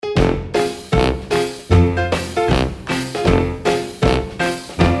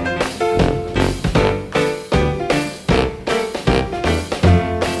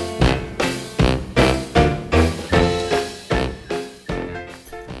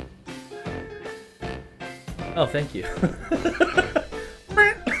Oh, thank you.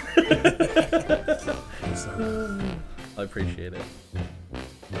 I appreciate it.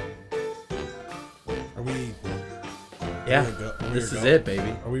 Are we? Yeah, this is it,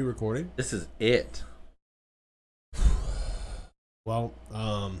 baby. Are we recording? This is it. Well,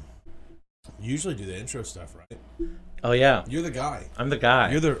 you usually do the intro stuff, right? Oh yeah, You're the guy. I'm the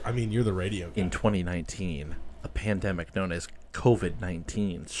guy. You're the radio guy. In 2019, a pandemic known as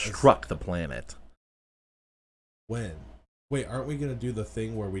COVID-19 struck the planet. When? Wait, aren't we gonna do the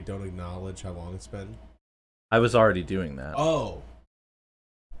thing where we don't acknowledge how long it's been? I was already doing that. Oh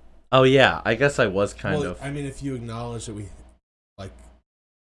yeah, I guess I was kind of. I mean, if you acknowledge that we like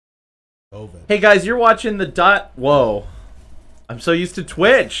COVID. Hey guys, you're watching the dot. Whoa, I'm so used to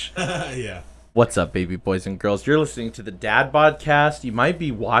Twitch. Yeah. What's up, baby boys and girls? You're listening to the Dad Podcast. You might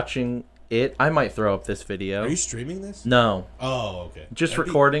be watching it. I might throw up this video. Are you streaming this? No. Oh, okay. Just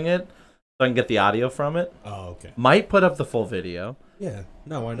recording it so I can get the audio from it. Oh, okay. Might put up the full video. Yeah.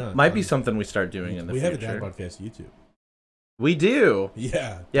 No, why not? Might be something we start doing in the future. We have a Dad Podcast YouTube. We do.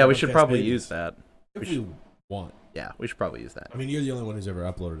 Yeah. Yeah, we should probably use that. If we want. Yeah, we should probably use that. I mean, you're the only one who's ever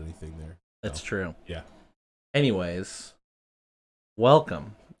uploaded anything there. That's true. Yeah. Anyways,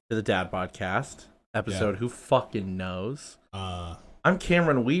 welcome to the Dad Podcast episode. Who fucking knows? I'm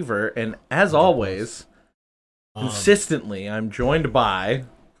Cameron Weaver, and as always, consistently, I'm joined by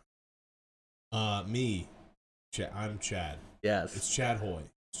me. I'm Chad. Yes, it's Chad Hoy.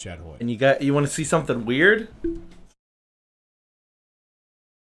 It's Chad Hoy. And you want to see something weird?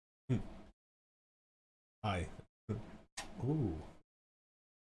 Hi. Ooh.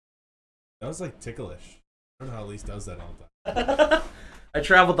 That was like ticklish. I don't know how Elise does that all the time. I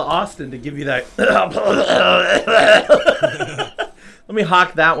traveled to Austin to give you that. Let me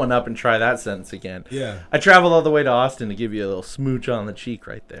hawk that one up and try that sentence again. Yeah. I traveled all the way to Austin to give you a little smooch on the cheek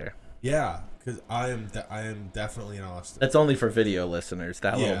right there. Yeah, because I am definitely in Austin. That's only for video listeners,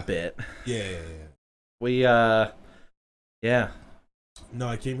 that little bit. Yeah. We, yeah. No,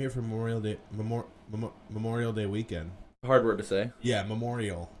 I came here for Memorial Day weekend. Hard word to say. Yeah,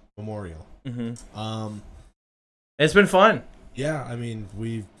 Memorial. Mm-hmm. It's been fun. Yeah, I mean,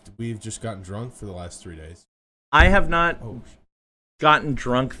 we've just gotten drunk for the last 3 days. I have not gotten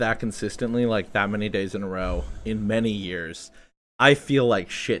drunk that consistently, like that many days in a row, in many years. I feel like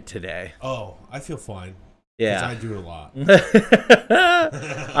shit today. Oh, I feel fine. Yeah. I do it a lot.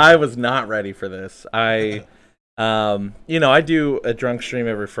 I was not ready for this. I do a drunk stream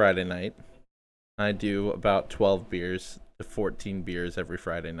every Friday night. I do about 12 beers to 14 beers every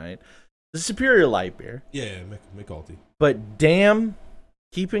Friday night. The Superior Light beer. Yeah, McAulty. But damn,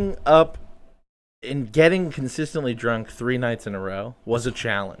 keeping up and getting consistently drunk 3 nights in a row was a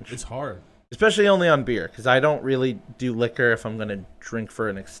challenge. It's hard. Especially only on beer, because I don't really do liquor if I'm going to drink for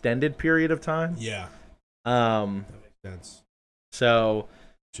an extended period of time. Yeah. That makes sense. So,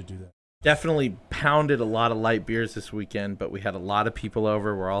 should do that. Definitely pounded a lot of light beers this weekend, but we had a lot of people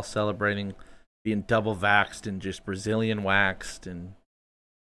over. We're all celebrating being double vaxxed and just Brazilian waxed, and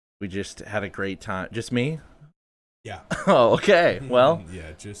we just had a great time. Just me? Yeah. Oh, okay. Well,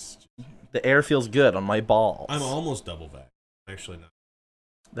 yeah, just the air feels good on my balls. I'm almost double vaxxed. Actually not.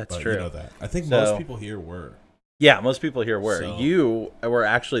 That's but true. You know that. I think most people here were. Yeah, most people here were. So, you were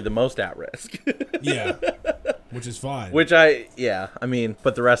actually the most at risk. Yeah. Which is fine. But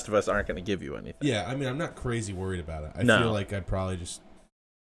the rest of us aren't going to give you anything. Yeah, I mean, I'm not crazy worried about it. I feel like I'd probably just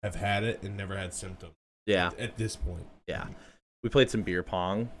have had it and never had symptoms. Yeah. At this point. Yeah. We played some beer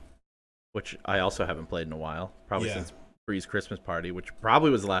pong, which I also haven't played in a while. Probably since Bree's Christmas party, which probably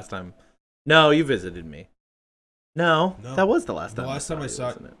was the last time. No, you visited me. No, that was the last time. The last time I saw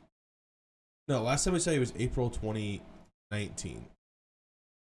it. No, last time I saw you was April 2019.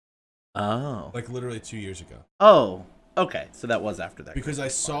 Oh. Like literally 2 years ago. Oh, okay. So that was after that. Because I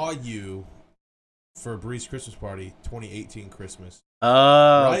saw you for Bree's Christmas party, 2018 Christmas. Oh,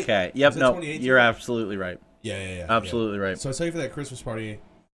 right? okay. Yep, no, you're absolutely right. Yeah. Absolutely right. So I saw you for that Christmas party,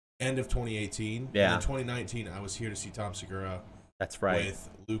 end of 2018. Yeah. And in 2019, I was here to see Tom Segura. That's right. With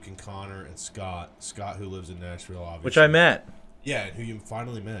Luke and Connor and Scott. Scott, who lives in Nashville, obviously. Which I met. Yeah, who you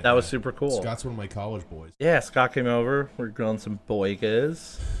finally met. That was super cool. Scott's one of my college boys. Yeah, Scott came over. We're grilling some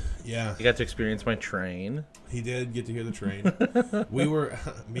boigas. Yeah. He got to experience my train. He did get to hear the train.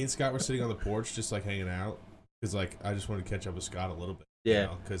 Me and Scott were sitting on the porch just like hanging out. Because like, I just wanted to catch up with Scott a little bit. Yeah.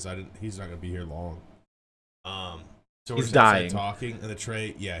 Because he's not going to be here long. So he's we're dying. Talking, and the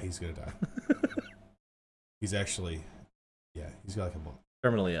tray, he's going to die. He's actually, he's got like a month.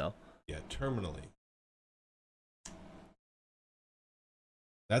 Terminally ill. Yeah, terminally.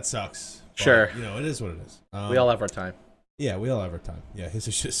 That sucks. But, sure. It is what it is. We all have our time. Yeah, we all have our time. Yeah, his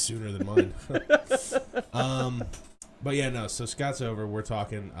is just sooner than mine. But yeah, no. So Scott's over. We're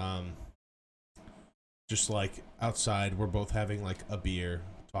talking. Just like outside, we're both having like a beer,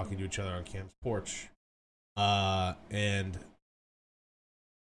 talking to each other on Cam's porch, and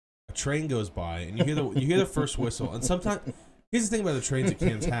a train goes by, and you hear the first whistle, and sometimes here's the thing about the trains at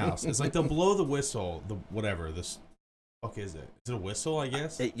Cam's house: it's like they'll blow the whistle, the whatever this fuck is it? Is it a whistle? I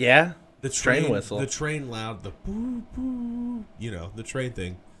guess. Yeah. The train whistle. The train loud. The boo boo. The train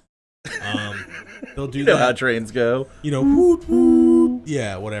thing. They'll do that. How trains go. Woot woot.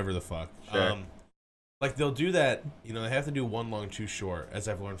 Yeah, whatever the fuck. Sure. Like they'll do that. They have to do one long, two short, as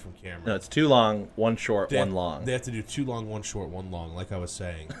I've learned from Cameron. No, it's 2 long, 1 short, 1 long. They have to do 2 long, 1 short, 1 long, like I was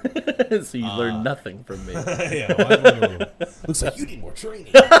saying. So you learn nothing from me. Yeah, well, looks like you need more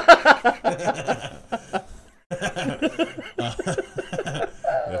training.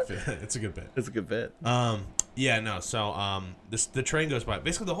 It's a good bit. It's a good bit. Yeah, no. So, the train goes by.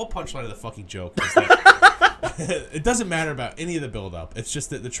 Basically, the whole punchline of the fucking joke is that it doesn't matter about any of the build-up. It's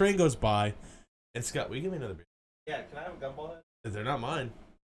just that the train goes by, and Scott, will you give me another beer? Yeah, can I have a gumball head? They're not mine.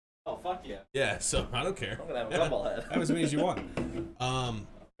 Oh, fuck yeah. Yeah, so I don't care. I'm gonna have a gumball head. Have as many as you want.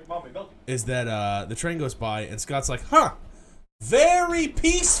 Milk. Is that the train goes by, and Scott's like, huh, very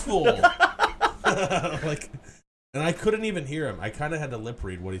peaceful. And I couldn't even hear him. I kind of had to lip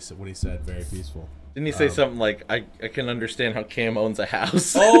read what he said when he said very peaceful. Didn't he say something like, I can understand how Cam owns a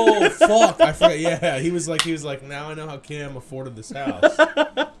house? Oh, fuck. I forgot. Yeah, he was like, now I know how Cam afforded this house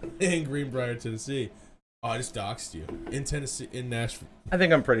in Greenbrier, Tennessee. Oh, I just doxed you. In Tennessee, in Nashville. I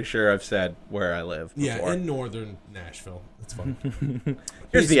think I'm pretty sure I've said where I live before. Yeah, in northern Nashville. That's fine.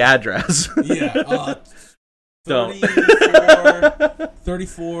 Here's the address. Yeah,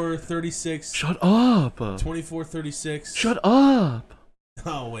 34, 36. Shut up. 24, 36. Shut up.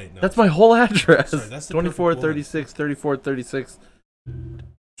 Oh, wait, no. That's my whole address. Sorry, that's the 24, perfect woman. 36, 34, 36.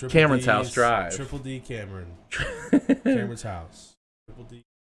 Triple Cameron's D's, house drive. Triple D Cameron. Cameron's house. Triple D.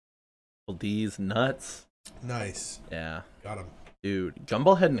 Triple D's nuts. Nice. Yeah. Got him. Dude,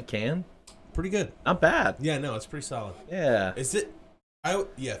 gumball head in a can? Pretty good. Not bad. Yeah, no, it's pretty solid. Yeah. Is it?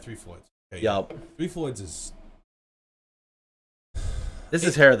 Yeah, 3 Floyds. Okay, Yup. 3 Floyds is. This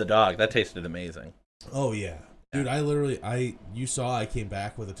is hair of the dog. That tasted amazing. Oh yeah, dude. You saw I came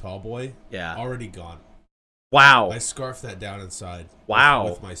back with a tall boy. Yeah. Already gone. Wow. I scarfed that down inside. Wow.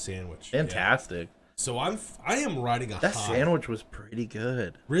 With my sandwich. Fantastic. Yeah. So I am riding a That high. sandwich was pretty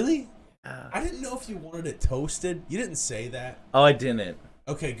good. Really? Yeah. I didn't know if you wanted it toasted. You didn't say that. Oh, I didn't.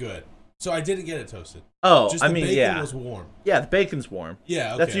 Okay, good. So I didn't get it toasted. Oh, Just I the mean, bacon yeah. was warm. Yeah, the bacon's warm.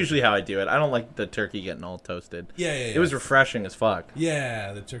 Yeah, okay. That's usually how I do it. I don't like the turkey getting all toasted. Yeah. It was refreshing as fuck.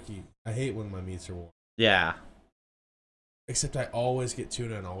 Yeah, the turkey. I hate when my meats are warm. Yeah. Except I always get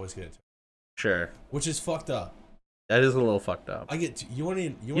tuna and always get it toasted. Sure. Which is fucked up. That is a little fucked up. I get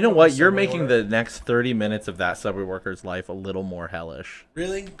you know what? You're making the next 30 minutes of that Subway worker's life a little more hellish.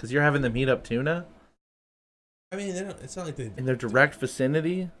 Really? Because you're having them heat up tuna? I mean, it's not like they... In their direct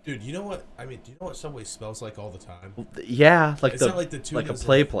vicinity? Dude, you know what? I mean, do you know what Subway smells like all the time? Well, yeah, like it's not like the tuna's like a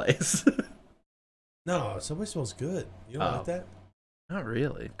play place. No, Subway smells good. You don't like that? Not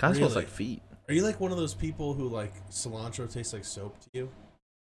really. It kind of smells like feet. Are you like one of those people who like cilantro tastes like soap to you?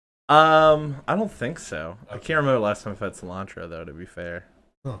 I don't think so. Okay. I can't remember the last time I've had cilantro though, to be fair.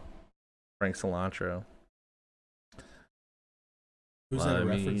 Huh. Frank Cilantro. Who's that a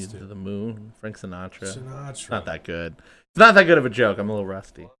reference to? The moon. Frank Sinatra. Sinatra. It's not that good. It's not that good of a joke. I'm a little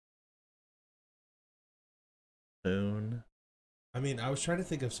rusty. Moon. I mean, I was trying to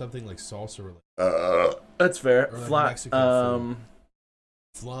think of something like salsa related. That's fair. Or like Fly. Mexican food.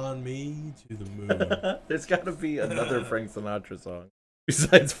 Fly me to the moon. There's got to be another Frank Sinatra song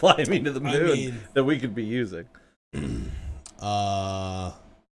besides "Fly Me to the Moon" that we could be using.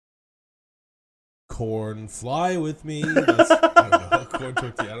 Corn, fly with me. I don't know. Corn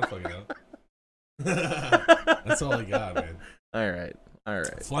tortilla. I don't fucking know. That's all I got, man. All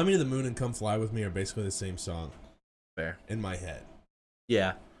right. Fly Me to the Moon and Come Fly with Me are basically the same song. Fair. In my head.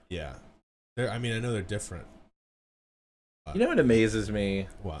 Yeah. Yeah. I mean, I know they're different. You know what amazes me?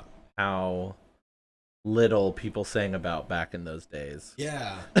 What? How little people sang about back in those days.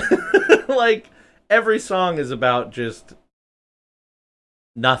 Yeah. Like, every song is about just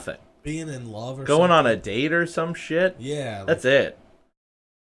nothing. Being in love or going something. On a date or some shit. Yeah. That's it.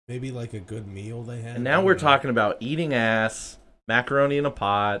 Maybe like a good meal they had. And now we're talking about eating ass, macaroni in a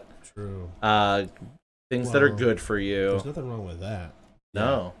pot. True. Things that are good for you. There's nothing wrong with that.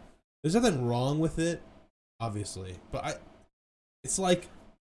 No. Yeah. There's nothing wrong with it, obviously. But it's like,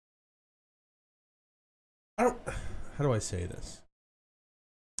 how do I say this?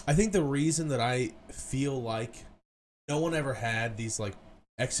 I think the reason that I feel like no one ever had these like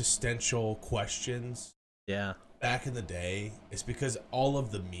existential questions Yeah. back in the day, it's because all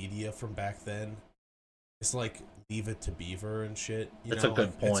of the media from back then, it's like Leave It to Beaver and shit. That's a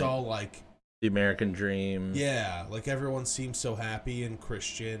good point. It's all like the American dream. Yeah, like everyone seems so happy and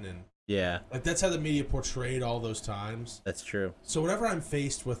Christian, and Yeah. like that's how the media portrayed all those times. That's true. So whenever I'm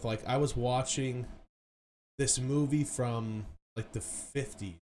faced with, like, I was watching this movie from like the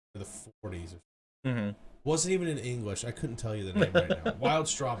 50s or the 40s. Mm-hmm. Wasn't even in English. I couldn't tell you the name right now. Wild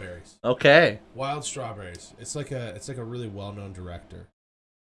Strawberries. Okay. Wild Strawberries. It's like a really well-known director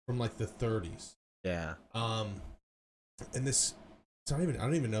from like the 30s. Yeah. And this, it's not even, I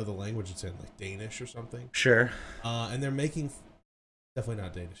don't even know the language it's in, like Danish or something. Sure. And they're making, definitely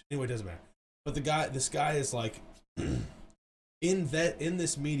not Danish. Anyway, it doesn't matter. But this guy is like in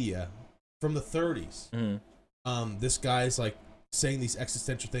this media from the 30s. Mm-hmm. This guy is like saying these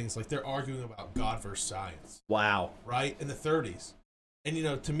existential things, like they're arguing about God versus science. Wow. Right? In the 30s. And, you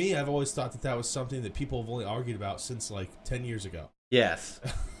know, to me, I've always thought that was something that people have only argued about since, like, 10 years ago. Yes.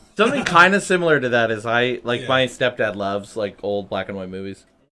 Something kind of similar to that is my stepdad loves, like, old black and white movies.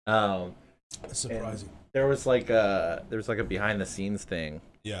 That's surprising. There was like a behind-the-scenes thing.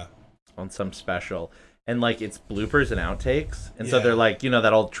 Yeah. On some special. And, like, it's bloopers and outtakes. And Yeah. so they're like, you know,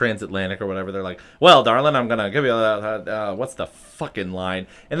 that old transatlantic or whatever. They're like, well, darling, I'm going to give you what's the fucking line?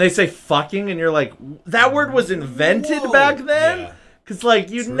 And they say fucking, and you're like, that word was invented back then? Yeah. Because, like,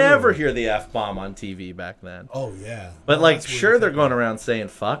 you'd True. never hear the F-bomb on TV back then. Oh, yeah. But, Oh, like, that's sure, weird. they're going around saying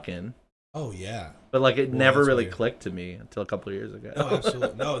fucking. Oh, yeah. But, like, it Well, never that's really weird. clicked to me until a couple of years ago. No,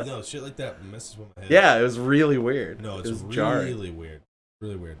 absolutely. No, shit like that messes with my head. Yeah, it was really weird. No, it it's was really jarring. weird.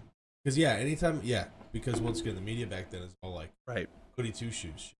 Really weird. Because, because once again, the media back then is all like, Right. goody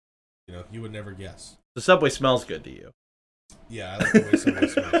two-shoes. You know, you would never guess. The Subway smells good to you. Yeah, I like the way Subway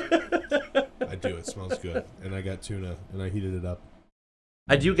smells. I do. It smells good. And I got tuna, and I heated it up.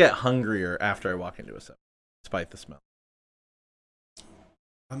 I do get hungrier after I walk into a Subway, despite the smell.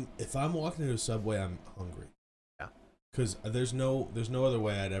 If I'm walking into a Subway, I'm hungry. Yeah. Because there's no other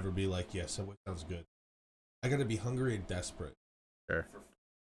way I'd ever be like, yeah, Subway sounds good. I gotta be hungry and desperate. Sure.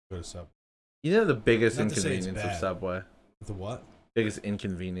 Go to Subway. You know the biggest Not to say it's inconvenience of bad. Subway? The what? Biggest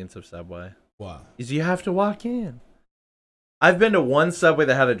inconvenience of Subway? What? Is you have to walk in. I've been to one Subway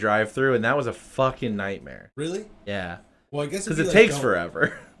that had a drive-thru, and that was a fucking nightmare. Really? Yeah. Well, I guess Because it takes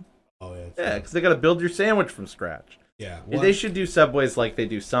forever. Oh, yeah. Yeah, because they got to build your sandwich from scratch. Yeah. They should do Subways like they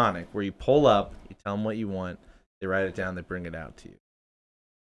do Sonic, where you pull up, you tell them what you want, they write it down, they bring it out to you.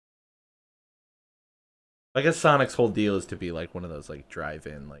 I guess Sonic's whole deal is to be like one of those like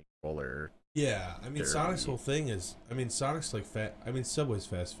drive-in like roller. Yeah, I mean, dirty. Sonic's whole thing is, Sonic's like Subway's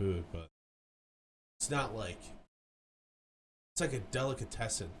fast food, but it's not like, it's like a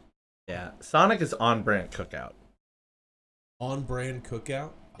delicatessen. Yeah, Sonic is on-brand Cookout. On-brand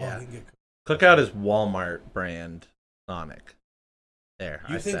Cookout? Yeah. Oh, I didn't get Cookout is Walmart brand Sonic. There,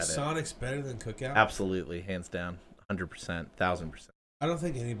 You I think said it. Sonic's better than Cookout? Absolutely, hands down, 100%, 1000%. I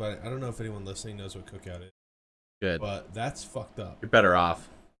don't know if anyone listening knows what Cookout is, Good. but that's fucked up. You're better off.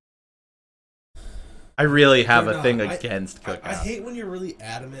 I really have They're a thing not. against Cookout. I hate when you're really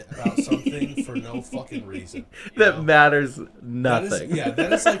adamant about something for no fucking reason. you that know? matters nothing.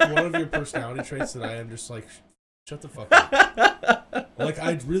 That is like one of your personality traits that I am just like, shut the fuck up. Like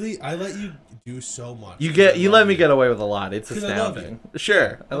I let you do so much. You let me get away with a lot. It's 'Cause I love astounding.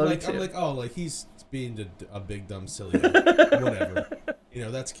 Sure, I love you I'm too. like, oh, like he's being a big dumb silly guy. Whatever. You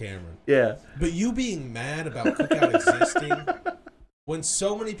know, that's Cameron. Yeah. But you being mad about Cookout existing, when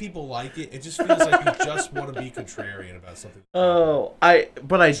so many people like it, it just feels like you just want to be contrarian about something. Oh, I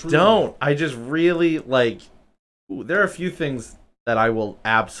Truly. don't. I just really like. There are a few things that I will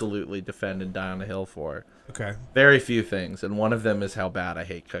absolutely defend and die on a hill for. Okay. Very few things, and one of them is how bad I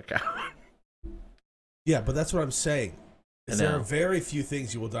hate Cookout. Yeah, but that's what I'm saying. I There know. are very few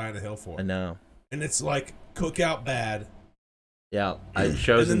things you will die on a hill for. I know. And it's like Cookout bad. Yeah, I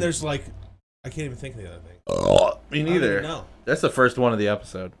chose. And then there's like, I can't even think of the other thing. Me neither. No. That's the first one of the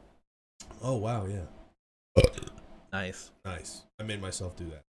episode. Oh wow, yeah. Nice. Nice. I made myself do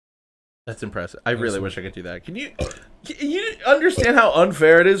that. That's impressive. I really Excellent. wish I could do that. Can you understand how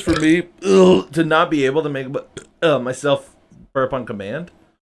unfair it is for me to not be able to make myself burp on command?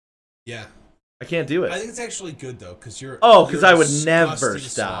 Yeah. I can't do I it. think it's actually good though, because you're. Oh, because you're I a would never disgusting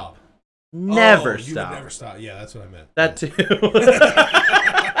stop. slob. Never Oh, you stop. would never stop. Yeah, that's what I meant. That too.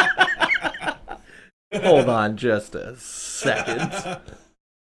 Hold on just a second.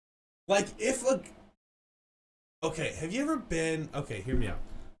 Like if a. Okay, have you ever been? Okay, hear me out.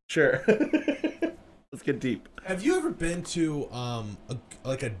 Sure. Let's get deep. Have you ever been to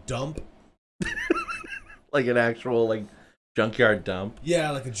a dump? Like an actual Junkyard dump.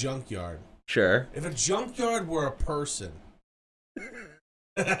 Yeah, like a junkyard. Sure. If a junkyard were a person.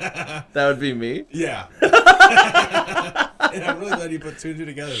 That would be me? Yeah. I'm really glad you put 2 and 2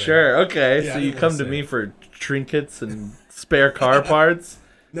 together. Sure, okay. Yeah, so you come to me for trinkets and spare car parts?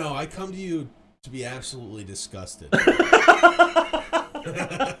 No, I come to you to be absolutely disgusted. You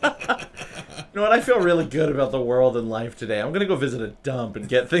know what? I feel really good about the world and life today. I'm going to go visit a dump and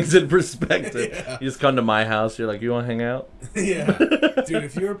get things in perspective. Yeah. You just come to my house. You're like, you want to hang out? Yeah. Dude,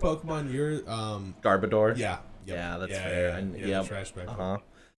 if you're a Pokemon, you're... Garbodor? Yeah. Yep. Yeah, that's fair. Yeah, and, yep. Trash bag. Uh-huh.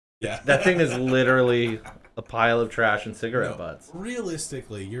 Yeah. That thing is literally a pile of trash and cigarette butts.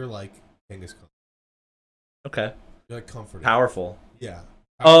 Realistically, you're like Genghis Khan. Okay. You're like comforting. Powerful. Yeah.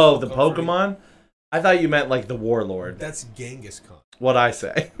 Powerful, the comforting. Pokemon? I thought you meant like the warlord. That's Genghis Khan. What'd I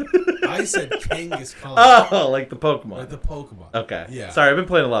say? I said Genghis Khan. Oh, like the Pokemon. Like the Pokemon. Okay. Yeah. Sorry, I've been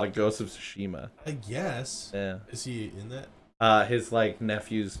playing a lot of Ghost of Tsushima. I guess. Yeah. Is he in that? His like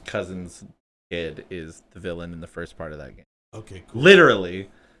nephew's cousin's kid is the villain in the first part of that game. Okay, cool. Literally.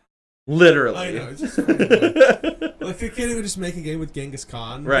 I know. It's just funny, like they can't even just make a game with Genghis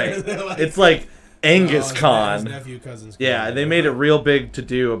Khan. Right. Like, it's like Angus Khan. His nephew, cousin's kid. Yeah, they made it real big to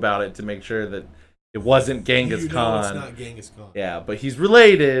do about it to make sure that it wasn't Genghis Khan. It's not Genghis Khan. Yeah, but he's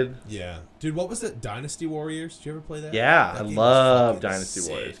related. Yeah. Dude, what was that? Dynasty Warriors? Did you ever play that? Yeah, I love Dynasty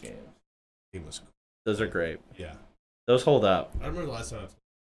Warriors games. It was cool. Those are great. Yeah. Those hold up. I remember the last time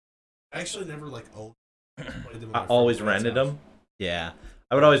I actually never like owned them. I always rented them. Yeah.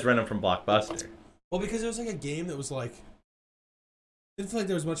 I would always rent them from Blockbuster. Well, because it was like a game that was like... I didn't feel like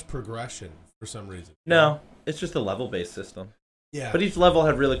there was much progression for some reason. No, it's just a level-based system. Yeah. But each level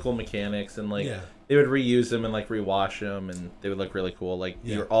had really cool mechanics, and like they would reuse them and like rewash them, and they would look really cool. Like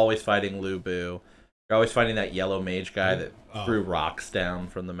you're always fighting Lu Bu. You're always fighting that yellow mage guy that threw rocks down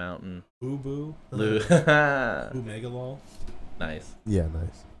from the mountain. Boo. Megalol. Nice. Yeah,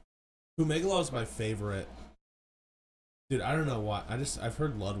 nice. Megalol is my favorite. Dude, I don't know why. I've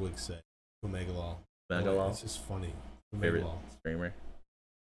heard Ludwig say Megalol. Megalol. It's just funny. Favorite streamer.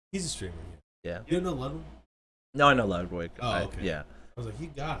 He's a streamer. Yeah. You don't know Ludwig? No, I know Ludwig. Oh, okay. Yeah. I was like, you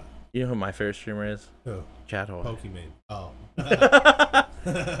got it. You know who my favorite streamer is? Who? Chat Whore. Pokimane. Oh.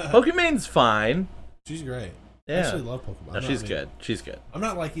 Pokimane's fine. She's great. Yeah. I actually love Pokemon. No, she's good. She's good. I'm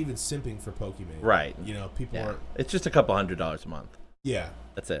not like even simping for Pokimane. Right. You know, people are. It's just a couple $100 a month. Yeah.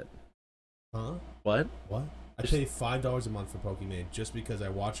 That's it. Huh? What? I pay $5 a month for Pokimane just because I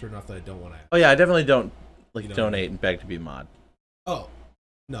watch her enough that I don't want to. Oh yeah, I definitely don't donate and beg to be mod. Oh.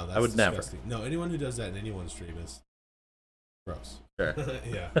 No, that's I would disgusting. never. No, anyone who does that in anyone's stream is gross. Sure.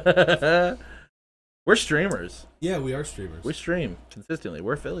 Yeah. We're streamers. Yeah, we are streamers. We stream consistently.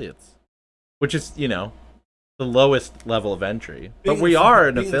 We're affiliates. Which is, the lowest level of entry. But we are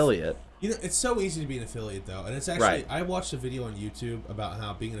an affiliate. It's so easy to be an affiliate, though. And it's actually... Right. I watched a video on YouTube about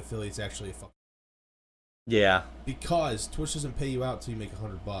how being an affiliate is actually a fucking... Yeah. Because Twitch doesn't pay you out till you make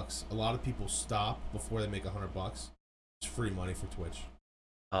 $100. A lot of people stop before they make $100. It's free money for Twitch.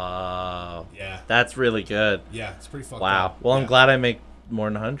 Yeah. That's really good. Yeah, it's pretty fucked up. Well, I'm glad I make more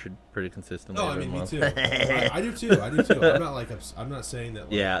than 100 pretty consistently. Oh, I mean, me too. I do too. I'm not saying that.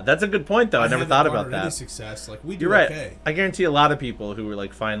 Like, yeah, that's a good point, though. I never thought about that. Any success, like we do. You're right. Okay. I guarantee a lot of people who were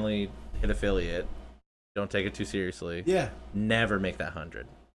like finally hit affiliate, don't take it too seriously. Yeah. Never make that 100.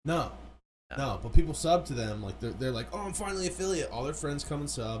 No, but people sub to them like they're like, oh, I'm finally affiliate. All their friends come and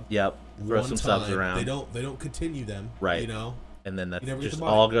sub. Yep. Throw some subs around. They don't continue them. Right. You know. And then that just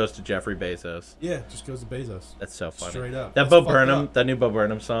all goes to Jeffrey Bezos. Yeah, it just goes to Bezos. That's so funny. Straight up. That new Bo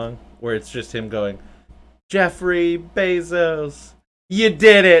Burnham song, where it's just him going, Jeffrey Bezos, you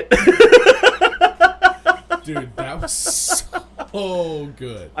did it. Dude, that was so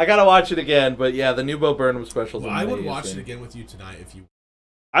good. I gotta watch it again, but yeah, the new Bo Burnham special. Well, I would watch it again with you tonight if you.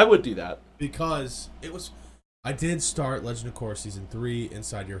 I would do that because it was. I did start Legend of Korra season 3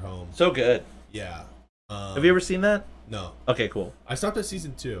 Inside Your Home. So good. Yeah. Have you ever seen that? No. Okay, cool. I stopped at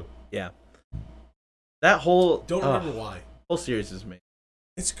season 2. Yeah. That whole... Don't remember why. Whole series is amazing.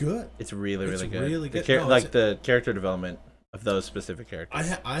 It's good. It's really, really good. Really good. The character development of those specific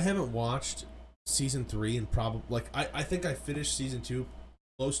characters. I haven't watched season 3 and probably... I think I finished season 2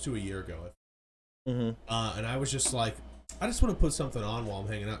 close to a year ago. Mm-hmm. And I was just like... I just want to put something on while I'm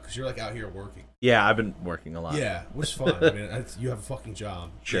hanging out because you're like out here working. Yeah, I've been working a lot. Yeah, which is fine. I mean, you have a fucking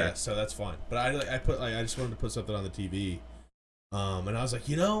job. Sure. Yeah, so that's fine. But I just wanted to put something on the TV, and I was like,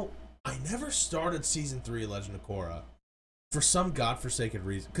 I never started season 3 of Legend of Korra for some godforsaken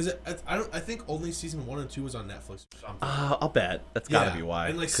reason because I think only season 1 and 2 was on Netflix or something. I'll bet that's gotta be why.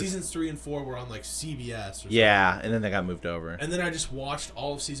 And like seasons 3 and 4 were on like CBS. Or something. Yeah, and then they got moved over. And then I just watched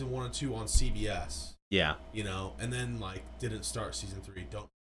all of season 1 and 2 on CBS. Yeah. You know, and then like didn't start season 3. Don't.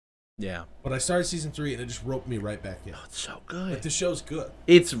 Yeah. But I started season 3 and it just roped me right back in. Oh, it's so good. Like the show's good.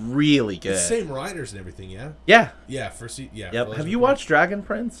 It's really good. It's the same writers and everything, yeah. Yeah. Yeah. For yeah. Yep. For Have you watched Dragon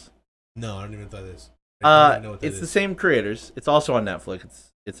Prince? No, I don't even know what that is. I don't know what that it's is. the same creators. It's also on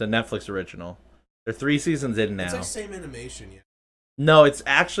Netflix. It's a Netflix original. They're 3 seasons in now. It's like same animation, yeah. No, it's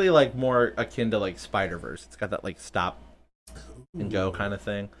actually like more akin to like Spider-Verse. It's got that like stop and go kind of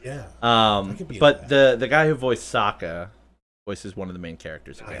thing. Yeah. But the guy who voiced Sokka voices one of the main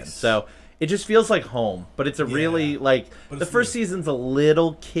characters again. So it just feels like home, but it's a really like the first season's a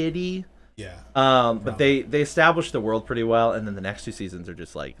little kiddie. Yeah. But they established the world pretty well, and then the next 2 seasons are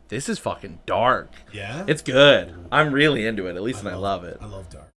just like, this is fucking dark. Yeah. It's good. I'm really into it, at least, I love it. I love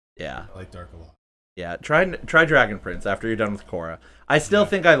dark. Yeah. I like dark a lot. Yeah. Try Dragon Prince after you're done with Korra. I still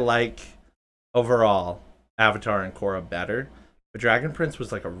think I like overall Avatar and Korra better, but Dragon Prince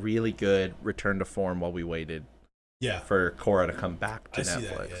was like a really good return to form while we waited. Yeah. For Korra to come back to Netflix. See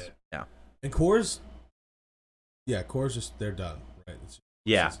that, yeah. And Korra's just they're done, right?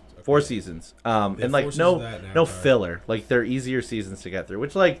 Yeah, 4 seasons. And like no filler. Like they're easier seasons to get through.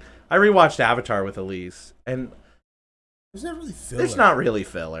 Which like I rewatched Avatar with Elise, and there's not really filler. There's not really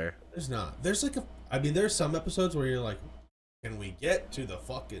filler. There's not. There's like there's some episodes where you're like, can we get to the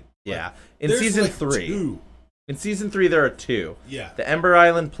fucking yeah? In season like 3, 2. In season 3 there are 2. Yeah. The Ember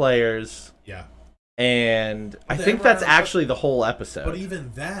Island players. Yeah. And I think that's actually the whole episode. But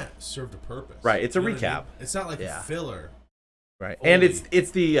even that served a purpose. Right. It's a recap. I mean? It's not like a filler. Right. And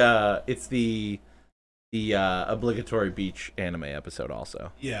it's the obligatory beach anime episode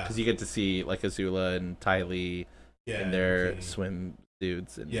also. Yeah. Because you get to see like Azula and Ty Lee in their swim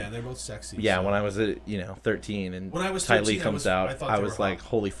dudes. And, yeah, they're both sexy. Yeah, so. When I was 13 and when I was Ty Lee comes out, I was like,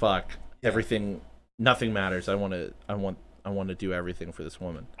 holy fuck, everything, nothing matters. I want to do everything for this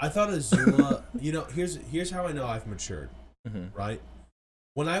woman. I thought Azula, here's how I know I've matured, right?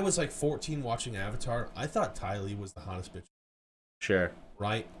 When I was like 14 watching Avatar, I thought Ty Lee was the hottest bitch. Sure.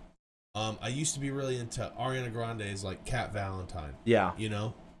 Right? I used to be really into Ariana Grande's like Cat Valentine. Yeah. You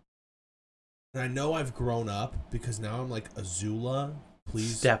know? And I know I've grown up because now I'm like, Azula,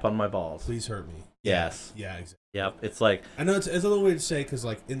 please. Step on my balls. Please hurt me. Yes. Yeah, exactly. Yep. It's like. I know it's a little weird to say because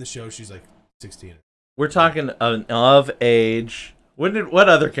like in the show she's like 16. We're talking of age. What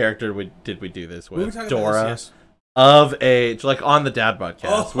other character did we do this with? We were talking Dora. about this, yes. Of age, like on the Dad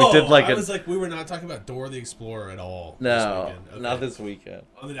podcast. We did like I was like, we were not talking about Dora the Explorer at all. No, not this weekend.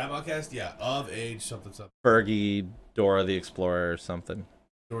 On the Dad podcast, yeah, of age something. Fergie, Dora the Explorer, or something.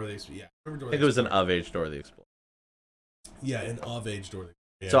 Dora the Explorer, yeah. I think it was an of age Dora the Explorer. Yeah, an of age Dora the Explorer.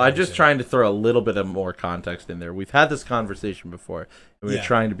 Yeah, so I'm just trying to throw a little bit of more context in there. We've had this conversation before, and we're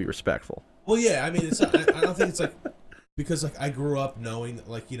trying to be respectful. Well, yeah, I mean, it's not, I don't think it's like because like I grew up knowing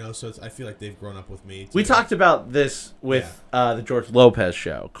like so I feel like they've grown up with me. Too. We talked about this with the George Lopez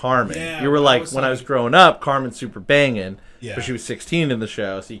show, Carmen. Yeah, you were like, when I was growing up, Carmen's super banging, yeah. but she was 16 in the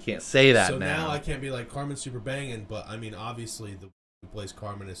show, so you can't say that so now. So now I can't be like Carmen's super banging, but I mean, obviously the who plays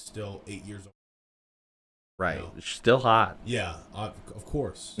Carmen is still 8 years old. Right, you know? She's still hot. Yeah, of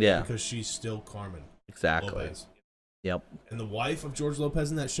course. Yeah, because she's still Carmen. Exactly. Lopez. Yep. And the wife of George Lopez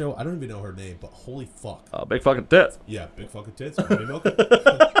in that show, I don't even know her name, but holy fuck. Big fucking tits. Yeah, big fucking tits. I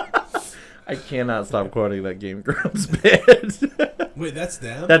cannot stop quoting that Game Grumps bit. Wait, that's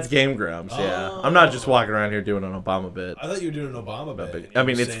them? That's Game Grumps, yeah. I'm not just walking around here doing an Obama bit. I thought you were doing an Obama bit. I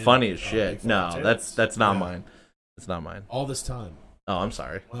mean, it's funny as shit. No, that's not mine. It's not mine. All this time. Oh, I'm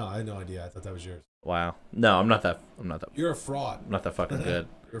sorry. Wow, I had no idea. I thought that was yours. Wow. No, I'm not that. You're a fraud. I'm not that fucking good.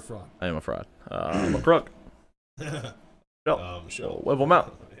 You're a fraud. I am a fraud. I'm a crook. Sure. Whip them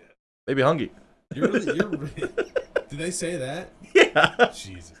out. Baby hungry. You're really. Did they say that? Yeah.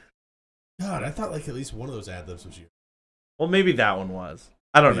 Jesus. God, I thought like at least one of those ad libs was you. Well, maybe that one was.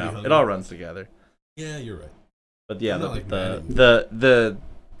 I don't know. Hungry. It all runs together. Yeah, you're right. But yeah, the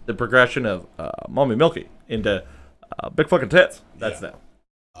progression of Mommy Milky into big fucking tits. That's them.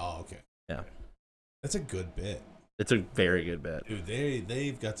 Oh, okay. Yeah. That's a good bit. It's a very good bit. Dude,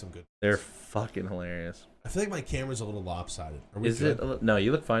 they've got some good bits. They're fucking hilarious. I feel like my camera's a little lopsided. Is it? No,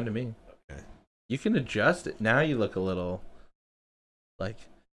 you look fine to me. Okay. You can adjust it. Now you look a little, like,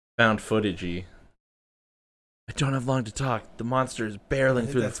 found footagey. I don't have long to talk. The monster is barreling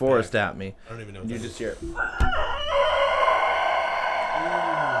through the forest at me. I don't even know. You just hear.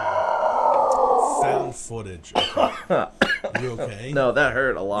 Found footage. Okay. You okay? No, that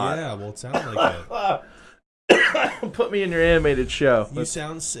hurt a lot. Yeah, well, it sounded like it. Put me in your animated show. You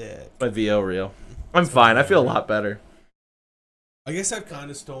sound sick. My VO reel. I'm fine. I feel a lot better. I guess I've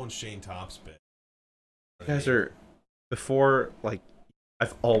kind of stolen Shane Topp's bit. You guys are, before, like,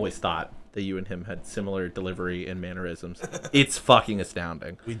 I've always thought that you and him had similar delivery and mannerisms. It's fucking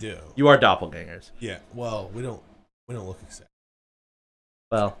astounding. We do. You are doppelgangers. Yeah. Well, we don't look exact.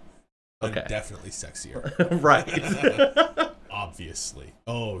 Well, okay. I'm definitely sexier. Right. Obviously.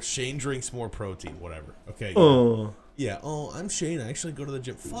 Oh, Shane drinks more protein. Whatever. Okay. Oh. Yeah. Oh, I'm Shane. I actually go to the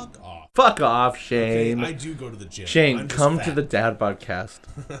gym. Fuck off. Fuck off, Shane. Okay, I do go to the gym. Shane, come to the Dad Podcast.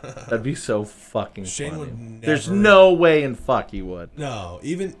 That'd be so fucking Shane funny. would never... There's no way in fuck he would. No,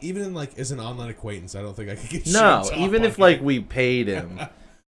 even like as an online acquaintance, I don't think I could get. No, Shane even if like we paid him.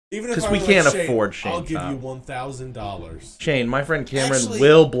 Even if because I we were can't like, Shane, afford Shane. I'll give Top. you $1,000. Shane, my friend Cameron Actually,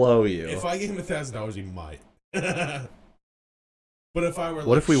 will blow you. If I gave him $1,000, he might. But if I were,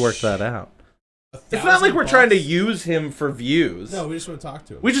 what if we worked that out? It's $1,000 not like we're trying to use him for views. No, we just want to talk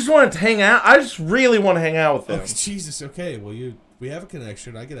to him. We just want to hang out. I just really want to hang out with him. Oh, Jesus, okay. Well, we have a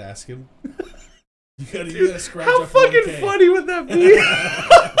connection. I could ask him. You gotta scratch How up fucking 1K. funny would that be?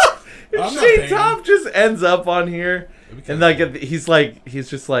 I'm not Shane paying Top him. just ends up on here, and like he's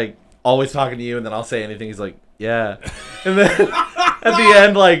just like always talking to you, and then I'll say anything. He's like, yeah, and then at the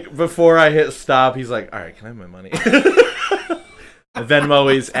end, like before I hit stop, he's like, all right, can I have my money?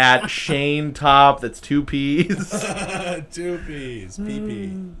 Venmo is at Shane Top. That's 2 P's. 2 P's.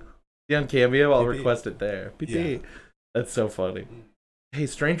 PP. Yeah, on Cameo, I'll PP. request it there. PP. Yeah. That's so funny. Hey,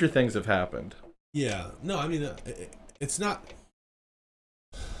 stranger things have happened. Yeah. No, I mean, it's not.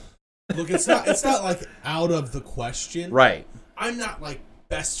 Look, it's not like out of the question. Right. I'm not like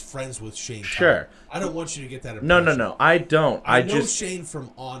best friends with Shane. Sure. Top. I don't want you to get that No, impression. no. I don't. I know just Shane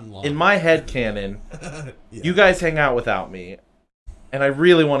from online. in my head canon, Yeah. you guys hang out without me, and I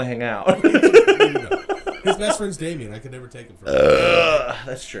really want to hang out. His best friend's Damien. I could never take him from him.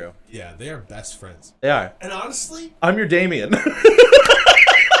 That's true. Yeah, they are best friends. They are. And honestly, I'm your Damien.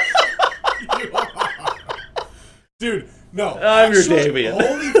 you are. Dude, no. I'm your actually, Damien.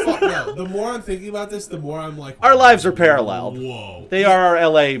 Holy fuck, no. The more I'm thinking about this, the more I'm like... Our lives are paralleled. Whoa. They are our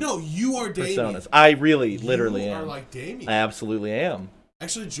LA No, you are Damien. personas. I really, literally you am. are like Damien. I absolutely am.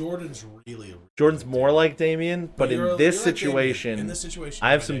 Actually, Jordan's really... Jordan's more like Damien, but you're in this like Damien. situation, In this situation,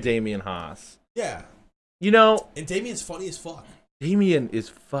 I have you're some Damien Haas. Yeah. You know, And Damien's funny as fuck. Damien is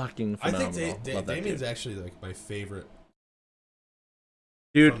fucking I phenomenal. think Love that Damien's dude. actually like my favorite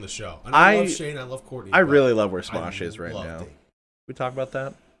Dude, from the show. And I love Shane, I love Courtney. I but really love where I Smosh is right love now. Damien. We talk about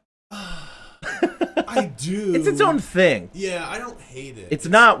that? I do. It's its own thing. Yeah, I don't hate it. It's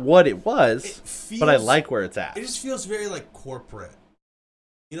not what it was, It feels, but I like where it's at. It just feels very like corporate.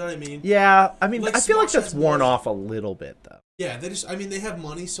 You know what I mean? Yeah, I mean, Like I feel like Smosh that's has worn more- off a little bit, though. Yeah, they have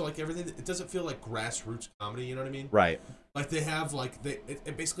money, so like everything. It doesn't feel like grassroots comedy. You know what I mean? Right. Like they have like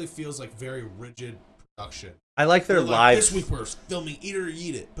it basically feels like very rigid production. I like their They're like, live. this week we're filming Eat or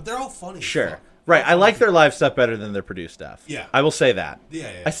Eat It, but they're all funny. as Sure. fuck. Right. I like their live stuff better than their produced stuff. Yeah. I will say that. Yeah,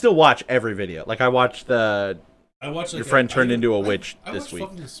 yeah. I still watch every video. Like I watched the. I watch like Your friend turned into a witch I this watch week.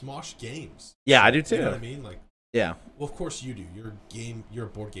 fucking Smosh games. Yeah, I do too. You know what I mean? Like, Yeah. well, of course you do. You're a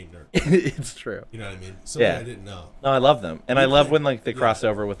board game nerd. It's true. You know what I mean? Something Yeah. I didn't know. No, I love them, and We I love play- when like they yeah. cross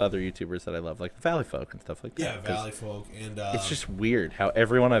over with other YouTubers that I love, like the Valley Folk and stuff like that. Yeah, 'cause Valley Folk and It's just weird how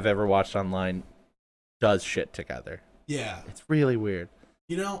everyone I've ever watched online does shit together. yeah. It's really weird.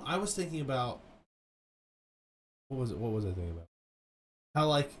 You know, I was thinking about what was I thinking about? How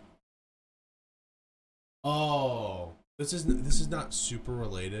like this is not super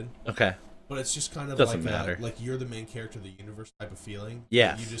related, Okay. but it's just kind of Doesn't like matter. like you're the main character of the universe type of feeling.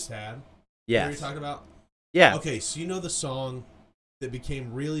 Yes. that you just had. You know what Yes. you're talking about? Yeah. Okay, so you know the song that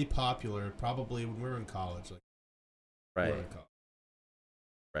became really popular probably when we were in college, like we Right. were in college.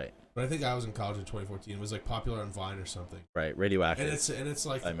 Right. But I think I was in college in 2014. It was like popular on Vine or something. Right. Radioactive. And it's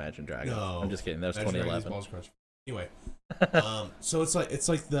like I Imagine Dragons. No. I'm just kidding. That was Imagine Dragons 2011. Balls Crunch. Anyway, so it's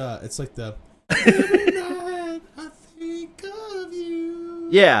like the every night I think of you.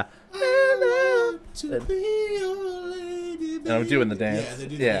 Yeah. I love to be your lady. And I'm doing the dance. Yeah, they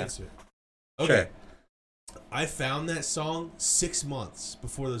do the Yeah. dance. Okay. I found that song 6 months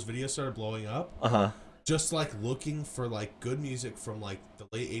before those videos started blowing up. Uh huh. Just like looking for like good music from like the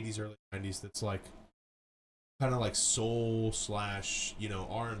late 80s, early 90s that's like kind of like soul /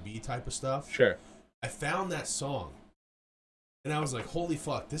 R&B type of stuff. Sure. I found that song and I was like, holy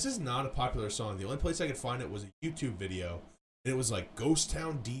fuck, this is not a popular song. The only place I could find it was a YouTube video, and it was like Ghost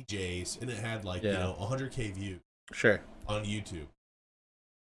Town DJs, and it had like 100K views Sure. on YouTube.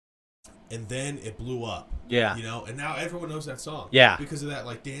 And then it blew up. Yeah. And now everyone knows that song. Yeah. Because of that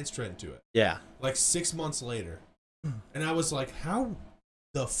like dance trend to it. Yeah. Like 6 months later. And I was like, how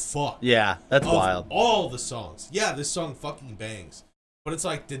the fuck? Yeah. That's Of wild. all the songs. Yeah, this song fucking bangs. But it's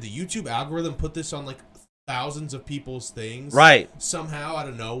like, did the YouTube algorithm put this on like thousands of people's things? Right. Somehow out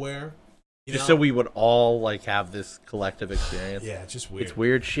of nowhere? Just so we would all like have this collective experience. Yeah, it's just weird. It's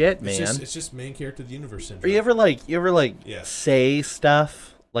weird shit, man. It's just main character of the universe syndrome. Or you ever like say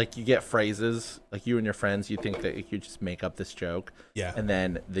stuff, like you get phrases, like you and your friends, you think that you just make up this joke, and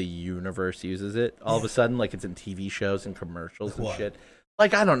then the universe uses it all of a sudden, like it's in TV shows and commercials and shit.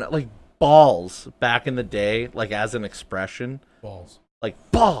 Like, I don't know, like balls back in the day, like as an expression. Balls.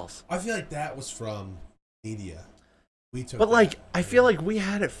 Like balls. I feel like that was from media. But like, I feel like we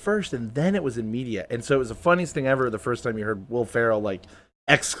had it first, and then it was in media, and so it was the funniest thing ever. The first time you heard Will Ferrell like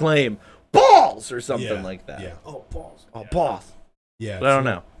exclaim "balls" or something like that. Yeah. Oh, balls. Oh, balls. Yeah. But I don't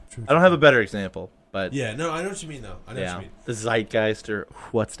know. I don't have a better example. But yeah, no, I know what you mean though. I know what you mean. The zeitgeist or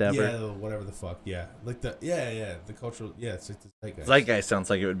whatever. Yeah, whatever the fuck. Yeah, like the the cultural. Yeah, it's like the zeitgeist. Zeitgeist sounds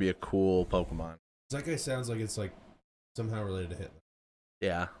like it would be a cool Pokemon. Zeitgeist sounds like it's like somehow related to Hitler.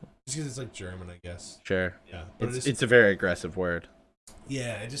 Yeah. Just because it's like German, I guess. Sure. Yeah, but it's a very aggressive word.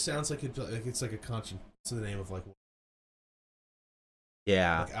 Yeah, it just sounds like it's like a conscience to the name of like.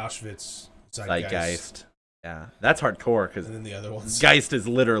 Yeah. Like Auschwitz. Zeitgeist. Yeah, that's hardcore because and then the other ones. Geist is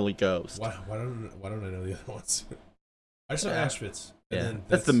literally ghost. Why don't I know the other ones? I just know Auschwitz. And then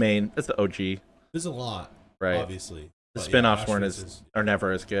that's the main. That's the OG. There's a lot, right? Obviously, the spin-offs are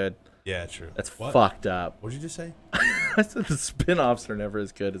never as good. Yeah, true. That's fucked up. What did you just say? I said the spin-offs are never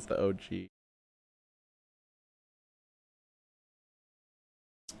as good as the OG.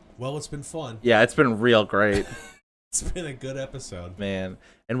 Well, it's been fun. Yeah, it's been real great. It's been a good episode, man.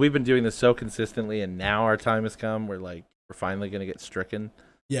 And we've been doing this so consistently, and now our time has come. We're finally gonna get stricken.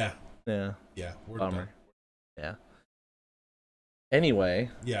 Yeah. Yeah. Yeah. We're Bummer. done. Yeah.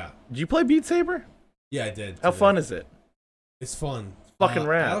 Anyway. Yeah. Did you play Beat Saber? Yeah, I did. How fun is it? It's fun. Fucking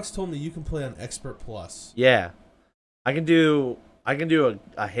rad. Alex told me you can play on Expert Plus. Yeah. I can do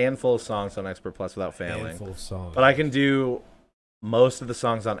a handful of songs on Expert Plus without failing. Handful of songs. But I can do most of the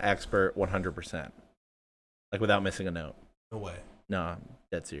songs on Expert 100%. Like without missing a note. No way. No, I'm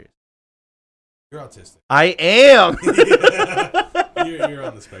dead serious. You're autistic. I am. you're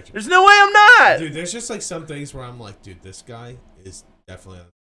on the spectrum. There's no way I'm not. Dude, there's just like some things where I'm like, dude, this guy is definitely on.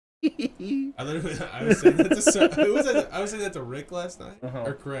 I was saying that to Rick last night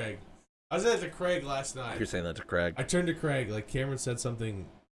or Craig. I was saying that to Craig last night. You're saying that to Craig. I turned to Craig, like Cameron said something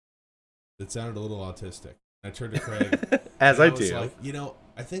that sounded a little autistic. I turned to Craig as I do. Like,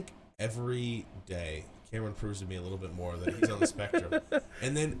 I think every day Cameron proves to me a little bit more that he's on the spectrum.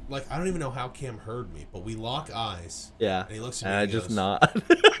 And then, like, I don't even know how Cam heard me, but we lock eyes. Yeah. And he looks at me and and I just goes, nod.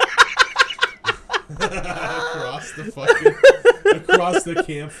 across the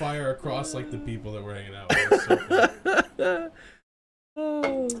campfire, across like the people that were hanging out with. So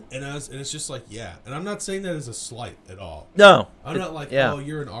and it's just like, yeah. And I'm not saying that as a slight at all. No. I'm not like, oh,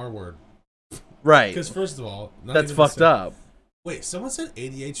 you're an R word. Right. Because first of all, that's fucked up. Wait, someone said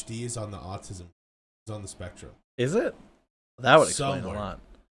ADHD is on the autism. Is on the spectrum. Is it? That would explain a lot.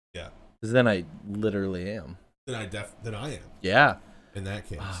 Yeah. Because then I literally am. Then I am. Yeah. In that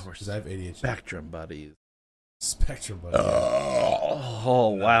case, because I have ADHD. Spectrum buddies. Spectrum buddies. Oh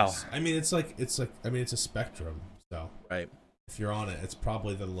wow. I mean, it's a spectrum. So right. If you're on it, it's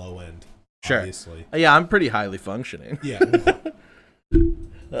probably the low end. Sure. Obviously. Yeah, I'm pretty highly functioning. Yeah.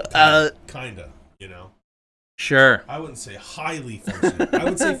 Kinda. Sure. I wouldn't say highly functioning. I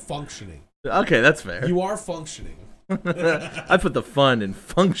would say functioning. Okay, that's fair. You are functioning. I put the fun in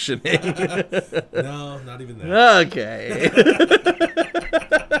functioning. No, not even that. Okay.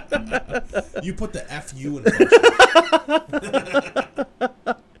 You put the FU in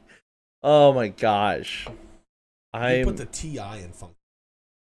functioning. Oh my gosh. You put the TI in function.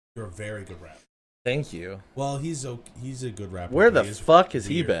 You're a very good rapper. Thank you. Well, he's a good rapper. Where the fuck has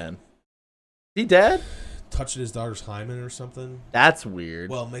he been? He dead? Touching his daughter's hymen or something. That's weird.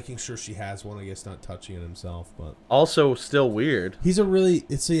 Well, making sure she has one, I guess, not touching it himself, but also still weird. He's a really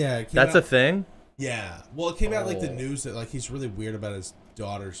That's a thing? Yeah. Well, it came out like the news that like he's really weird about his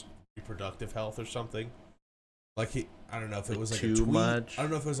daughter's reproductive health or something. Like I don't know if it was like a tweet. Much? I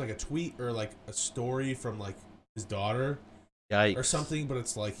don't know if it was like a tweet or like a story from like his daughter. Yikes. Or something, but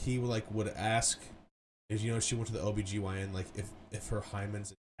it's like he would ask if she went to the OBGYN like if her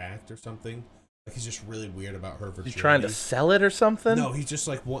hymen's intact or something. Like he's just really weird about her virginity. He's trying to sell it or something? No, he just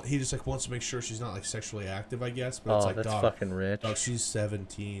wants to make sure she's not like sexually active, I guess. But it's like, that's dog, fucking rich. Dog, she's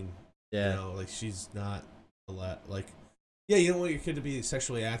 17. Yeah. Like she's not like. Yeah, you don't want your kid to be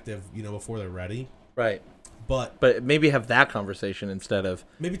sexually active, before they're ready. Right. But maybe have that conversation instead of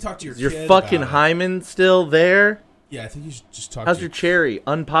maybe talk to your kid. Your about fucking hymen still there? Yeah, I think you should just talk. How's your cherry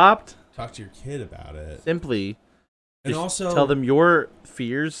unpopped? Talk to your kid about it. Simply. And just also tell them your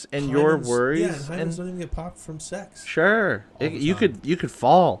fears and your worries. Yeah, and hymens don't even get popped from sex. Sure, you could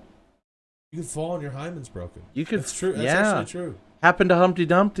fall. You can fall and your hymen's broken. You could. That's true. That's yeah. actually true. Happened to Humpty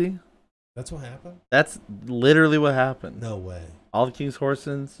Dumpty. That's what happened? That's literally what happened. No way. All the king's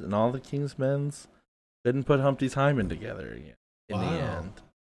horses and all the king's men's couldn't put Humpty's hymen together again in the end.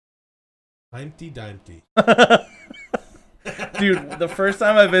 Humpty Dumpty. Dude, the first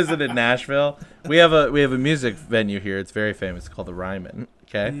time I visited Nashville, we have a music venue here. It's very famous. It's called the Ryman.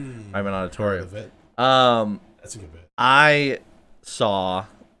 Okay, Ryman Auditorium. That's a good bit. I saw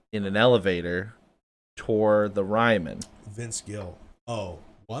in an elevator tour the Ryman. Vince Gill. Oh,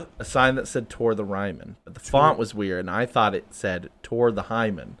 what? A sign that said tour the Ryman, but the font was weird, and I thought it said tour the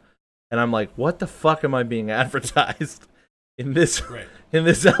hymen. And I'm like, what the fuck am I being advertised in this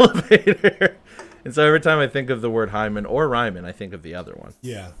elevator? And so every time I think of the word hymen or Ryman, I think of the other one.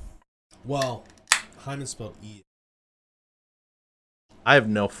 Yeah. Well, hymen spelled E. I have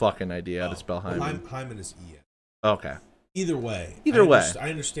no fucking idea how to spell hymen. Hymen is E. Okay. Either way. I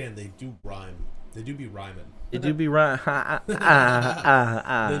understand they do rhyme. They do be rhyming. They do be rhyme. They do be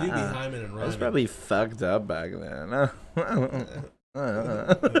hymen and rhyming. I was probably fucked up back then.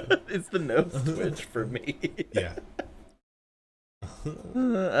 It's the nose twitch for me. Yeah.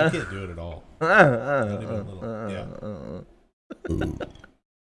 I can't do it at all. Not even a little. Yeah.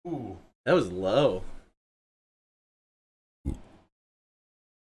 Ooh. That was low.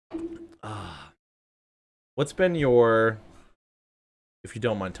 What's been your, if you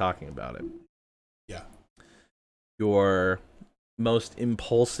don't mind talking about it? Yeah. Your most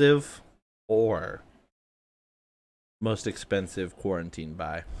impulsive or most expensive quarantine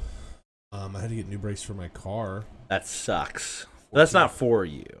buy? I had to get new brakes for my car. That sucks. That's not for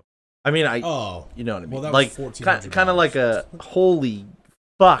you. I mean, you know what I mean. Well, that like was kind of like a holy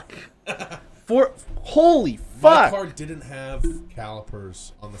fuck. Holy fuck. My car didn't have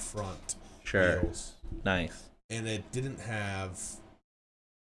calipers on the front. Sure. Wheels. Nice. And it didn't have.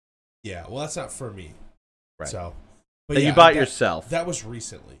 Yeah, well, that's not for me. Right. So, but you bought yourself. That was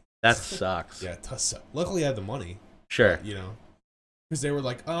recently. That sucks. Yeah, it does suck. Luckily, I had the money. Sure. You know, because they were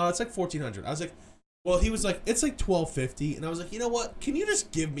like, "Oh, it's like $1,400." I was like, "Well," he was like, "It's like $1,250," and I was like, "You know what? Can you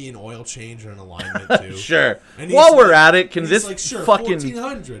just give me an oil change and an alignment too?" Sure. And while we're at it, can this like, sure, fucking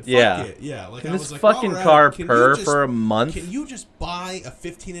 $1,400? yeah, fuck it. Yeah. Like, can I this was like, fucking car purr for a month? Can you just buy a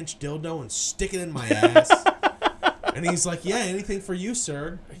 15-inch dildo and stick it in my ass? And he's like, "Yeah, anything for you,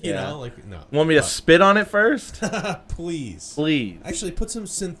 sir." You know, like, no. Want me to spit on it first? Please. Please. Actually, put some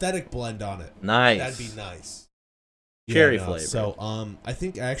synthetic blend on it. Nice. That'd be nice. Cherry flavor. So, I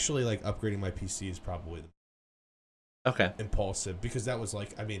think actually, like, upgrading my PC is probably impulsive, because that was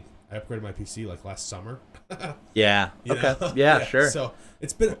like, I mean, I upgraded my PC like last summer. Yeah. You okay. know? Yeah, sure. So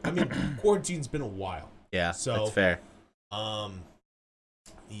it's been, I mean, quarantine's been a while. Yeah. So that's fair.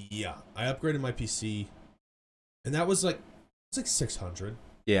 Yeah, I upgraded my PC, and that was like, it's like 600.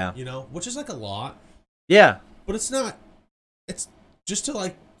 Yeah. You know, which is like a lot. Yeah. But it's not. It's just to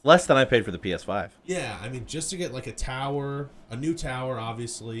like. Less than I paid for the PS5. Yeah, I mean, just to get like a new tower,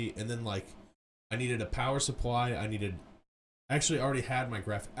 obviously, and then like, I needed a power supply. Actually already had my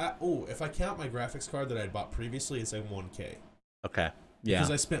if I count my graphics card that I had bought previously, it's like $1K. Okay. Yeah.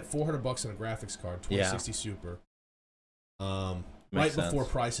 Because I spent $400 on a graphics card, 2060 Super. Right before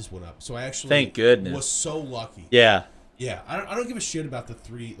prices went up, so I actually thank goodness was so lucky. Yeah. Yeah, I don't give a shit about the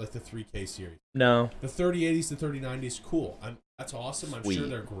 3K series. No. The 3080s, the 3090s, cool. That's awesome. I'm sure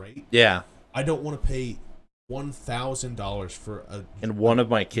they're great. Yeah. I don't want to pay $1,000 for a and one of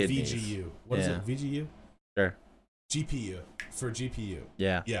my kidneys. VGU. What is it? VGU? Sure. GPU for GPU.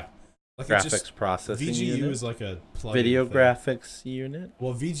 Yeah. Yeah. Like graphics processing VGU unit? is like a plug-in video thing. graphics unit.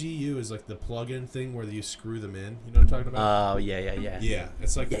 Well, VGU is like the plug-in thing where you screw them in. You know what I'm talking about? Oh yeah. Yeah,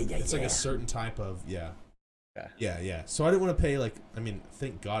 it's like like a certain type of Okay. Yeah. So I didn't want to pay like, I mean,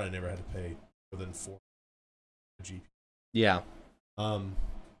 thank God I never had to pay more than $4 GPU. Yeah.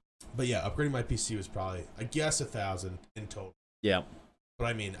 But yeah, upgrading my PC was probably, I guess, $1,000 in total. Yeah. But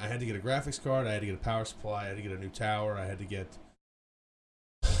I mean, I had to get a graphics card, I had to get a power supply, I had to get a new tower, I had to get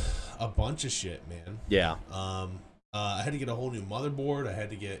a bunch of shit, man. Yeah. I had to get a whole new motherboard. I had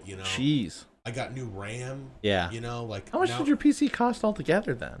to get, Jeez. I got new RAM. Yeah. Like how much did your PC cost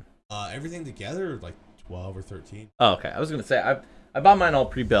altogether then? Everything together, like 12 or 13. Oh, okay. I was gonna say I bought mine all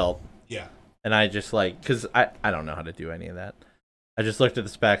pre-built. Yeah. And I just because I don't know how to do any of that. I just looked at the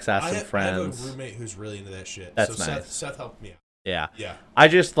specs, asked some friends. I have a roommate who's really into that shit. That's so nice. Seth helped me out. Yeah. Yeah. I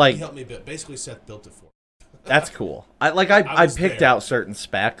just he helped me build. Basically, Seth built it for me. That's cool. I picked out certain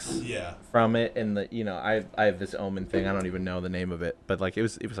specs. Yeah. From it, and I have this Omen thing. I don't even know the name of it, but like it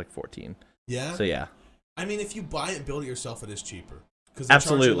was like 14. Yeah. So yeah. I mean, if you buy it and build it yourself, it is cheaper. Because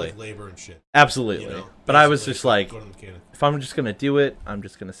absolutely, like labor and shit. Absolutely. You know? But I was just like, go to the mechanic. if I'm just gonna do it, I'm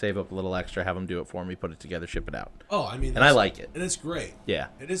just gonna save up a little extra, have them do it for me, put it together, ship it out. Oh, I mean, and I like it, and it's great. Yeah,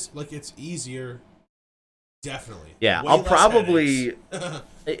 it is like it's easier. Definitely. Yeah, Way I'll less probably,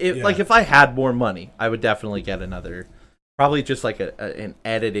 like if I had more money, I would definitely get another, probably just like an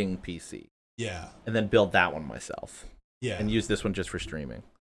editing PC. Yeah. And then build that one myself. Yeah. And use this one just for streaming.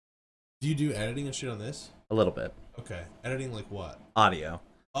 Do you do editing and shit on this? A little bit. Okay. Editing like what? Audio.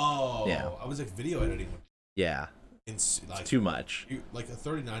 Oh. Yeah. I was like video editing. Yeah. It's too much. Like a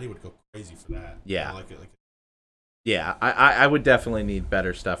 3090 would go crazy for that. Yeah. Like yeah. I would definitely need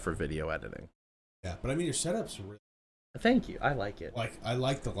better stuff for video editing. Yeah, but I mean your setup's really. Thank you. I like it. Like I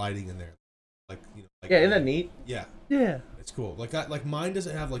like the lighting in there. Like like, yeah, isn't that neat? Yeah. Yeah. It's cool. Like mine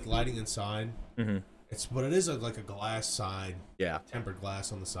doesn't have like lighting inside. Mm-hmm. But it is like a glass side. Yeah. Tempered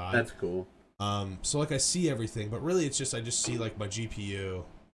glass on the side. That's cool. So like I see everything, but really it's just I just see like my GPU,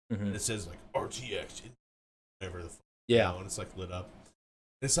 mm-hmm. and it says like RTX, whatever the fuck, yeah, and it's like lit up.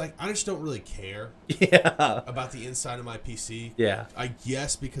 It's like I just don't really care. Yeah. About the inside of my PC. Yeah. I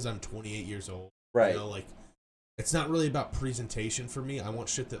guess because I'm 28 years old. Right. You know, like. It's not really about presentation for me. I want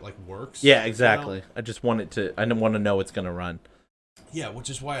shit that like works. Yeah, exactly. You know? I just want it to. I don't want to know it's gonna run. Yeah, which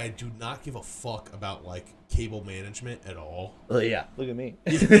is why I do not give a fuck about like cable management at all. Yeah, look at me.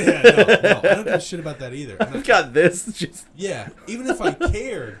 Yeah, no, I don't give a shit about that either. I've got this. Just even if I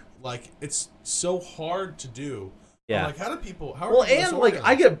cared, like it's so hard to do. Yeah. I'm like, how are people and like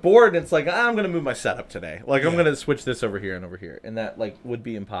I get bored and it's like I'm gonna move my setup today. Like I'm gonna switch this over here and over here, and that like would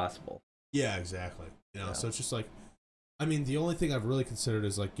be impossible. Yeah, exactly. You know, so it's just like, I mean, the only thing I've really considered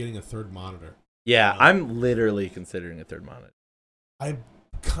is like getting a third monitor. Yeah, you know? I'm literally considering a third monitor. I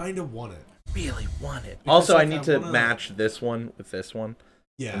kind of want it. Really want it. Because, also, like, I need to match this one with this one.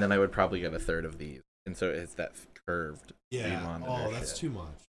 Yeah. And then I would probably get a third of these. And so it's that curved monitor. Oh, that's too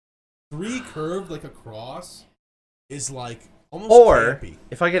much. 3 curved like across is like almost campy.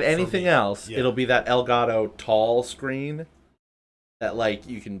 If I get anything else, it'll be that Elgato tall screen. That like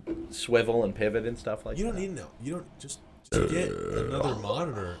you can swivel and pivot and stuff like that. You don't need You don't just get another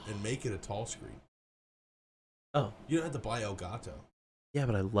monitor and make it a tall screen. Oh, you don't have to buy Elgato. Yeah,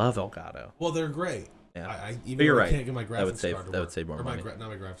 but I love Elgato. Well, they're great. Yeah, even you're though right. I can't get my graphics card to that would save more money. Not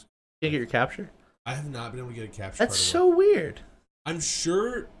my graphics. Can't get your capture. I have not been able to get a capture. That's so weird. I'm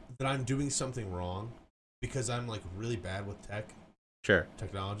sure that I'm doing something wrong because I'm like really bad with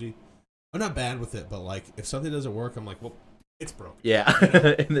technology. I'm not bad with it, but like if something doesn't work, I'm like, well. It's broken. Yeah, you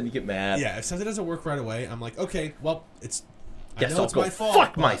know? And then you get mad. Yeah, if something doesn't work right away, I'm like, okay, well, I know it's my fault.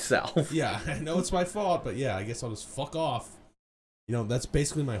 Fuck myself. Yeah, I know it's my fault, but yeah, I guess I'll just fuck off. You know, that's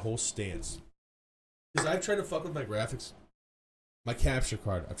basically my whole stance. Because I've tried to fuck with my graphics, my capture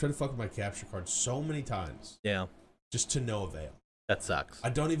card. I've tried to fuck with my capture card so many times. Yeah. Just to no avail. That sucks.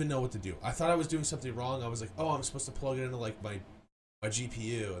 I don't even know what to do. I thought I was doing something wrong. I was like, oh, I'm supposed to plug it into like my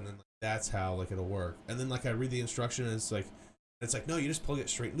GPU, and then like, that's how like it'll work. And then like I read the instruction, and it's like, no, you just plug it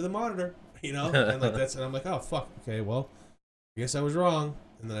straight into the monitor, you know? And like and I'm like, oh fuck, okay, well, I guess I was wrong.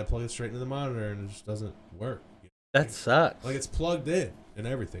 And then I plug it straight into the monitor and it just doesn't work. You know? That sucks. Like it's plugged in and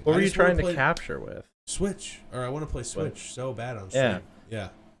everything. What were you trying to capture with? Switch. Or I want to play Switch so bad on stream. Yeah.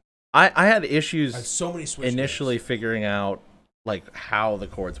 I had issues I have so many Switch initially games. Figuring out like how the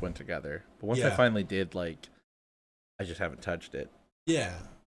chords went together. But once I finally did, like I just haven't touched it. Yeah.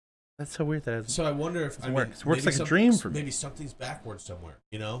 That's so weird. So I wonder if it works like a dream for me. Maybe something's backwards somewhere,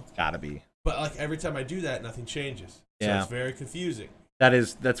 you know? Gotta be. But like every time I do that, nothing changes. So it's very confusing.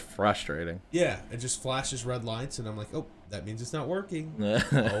 That's frustrating. Yeah, it just flashes red lights, and I'm like, oh, that means it's not working.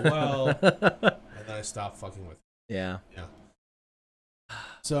 Oh well. And then I stop fucking with it. Yeah.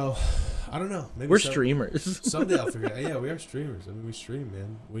 So I don't know. Maybe we're streamers. Someday I'll figure it out. Yeah, we are streamers. I mean, we stream,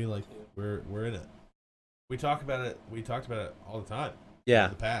 man. We're in it. We talk about it. We talked about it all the time. Yeah.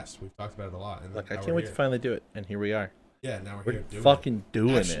 In the past, we've talked about it a lot. And look, I can't wait to finally do it, and here we are. Yeah, now we're here doing fucking it.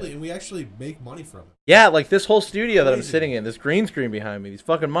 doing it. And we actually make money from it. Yeah, like this whole studio that I'm sitting in, this green screen behind me, these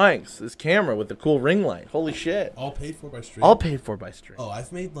fucking mics, this camera with the cool ring light. Holy shit. All paid for by stream. All paid for by stream. Oh,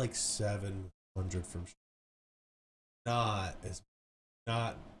 I've made like 700 from stream. Not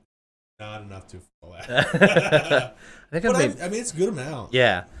enough to fall out. I mean, it's a good amount.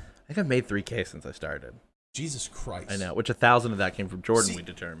 Yeah. I think I've made 3K since I started. Jesus Christ. I know, which 1,000 of that came from Jordan, we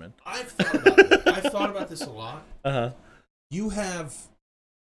determined. I've thought about it. I've thought about this a lot. Uh-huh. You have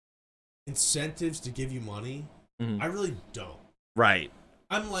incentives to give you money. Mm-hmm. I really don't. Right.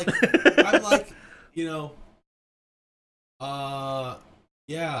 I'm like, you know,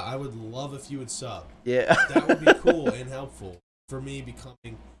 yeah, I would love if you would sub. Yeah. That would be cool and helpful for me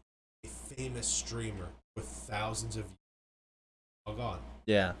becoming a famous streamer with thousands of views. log on.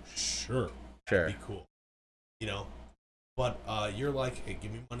 Yeah. Sure. Sure. That'd be cool. You know? But you're like, hey,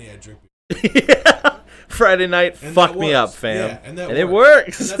 give me money, I drink beer. Yeah. Friday night, And fuck me up, fam. Yeah, and it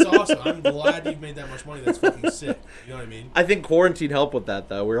works. And that's awesome. I'm glad you've made that much money. That's fucking sick. You know what I mean? I think quarantine helped with that,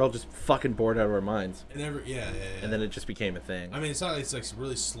 though. We were all just fucking bored out of our minds. And And then it just became a thing. I mean, it's not like it's like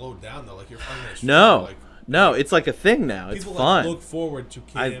really slowed down though. Like you're finding that. No, like, no, it's like a thing now. It's people fun. Like, look forward to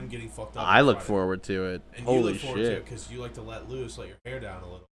Cam getting fucked up. I look Friday. forward to it. And Holy you look forward shit! to it because you like to let loose, let your hair down a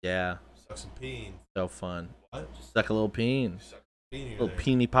little. Yeah. Suck some peen. So fun. What? Just suck a little peen. Suck some peen Little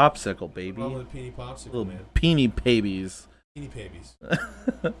peeny popsicle, baby. What's wrong with a peeny popsicle, Little man? peeny babies. Peeny babies.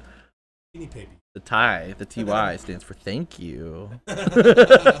 Peeny babies. The TY stands for thank you.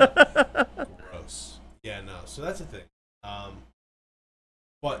 Gross. Yeah, no. So that's the thing.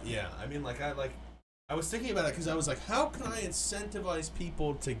 But yeah, I mean, I was thinking about it because I was like, how can I incentivize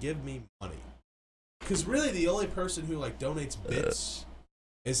people to give me money? Because really, the only person who like donates bits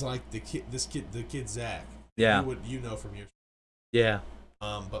is like the kid Zach. Yeah. You know from your. Yeah.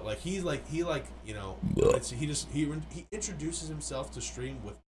 But like he you know, he introduces himself to stream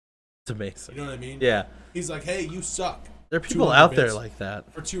with. It's amazing. You know what I mean? Yeah. He's like, hey, you suck. There are people out there like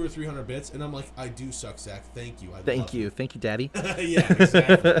that. For 200 or 300 bits, and I'm like, I do suck, Zach. Thank you. Thank you, Daddy. Yeah,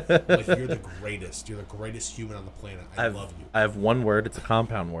 exactly. Like you're the greatest. You're the greatest human on the planet. I love you. I have one word. It's a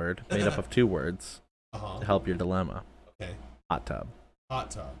compound word made up of two words to help your dilemma. Okay. Hot tub. Hot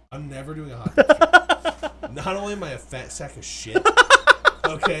tub. I'm never doing a hot tub. Not only am I a fat sack of shit,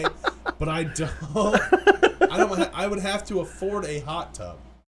 okay, but I would have to afford a hot tub.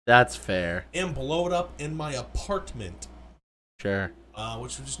 That's fair. And blow it up in my apartment. Sure.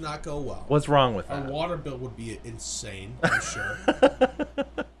 Which would just not go well. What's wrong with that? Our water bill would be insane, I'm sure.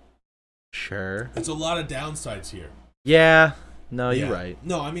 Sure. There's a lot of downsides here. Yeah. No, you're right.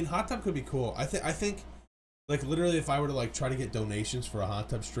 No, I mean, hot tub could be cool. I think, like, literally, if I were to, like, try to get donations for a hot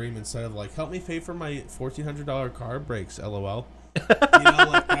tub stream instead of, like, help me pay for my $1,400 car brakes, LOL. You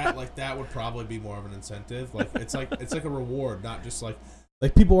know, like that would probably be more of an incentive. Like, it's like a reward, not just, like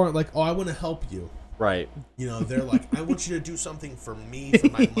people aren't like, oh, I want to help you. Right. You know, they're like, I want you to do something for me for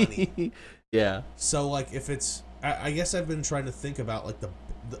my money. Yeah. So, like, if it's, I guess I've been trying to think about, like, the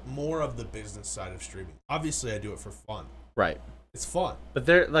more of the business side of streaming. Obviously, I do it for fun. Right. It's fun. But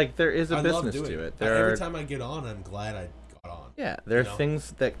there is a business to it. Every time I get on, I'm glad I got on. Yeah, there are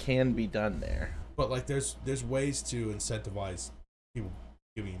things that can be done there. But, like, there's ways to incentivize people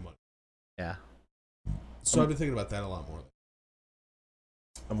giving you money. Yeah. So I've been thinking about that a lot more.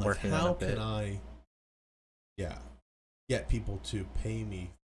 I'm working on it. How can I, get people to pay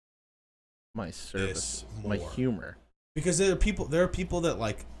me my service, more? My humor? Because there are people that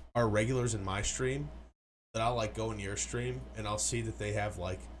like are regulars in my stream that I'll like go in your stream and I'll see that they have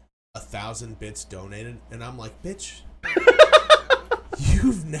like 1,000 bits donated and I'm like, bitch,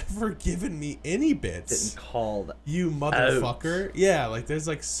 you've never given me any bits. Getting called, you motherfucker. Out. Yeah, like there's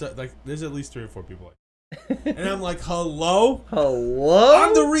there's at least 3 or 4 people like. And I'm like, hello?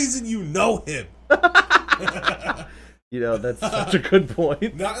 I'm the reason you know him. You know, that's such a good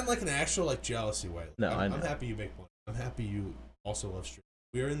point. Not in like an actual like jealousy way. No, I'm happy you make money. I'm happy you also love streaming.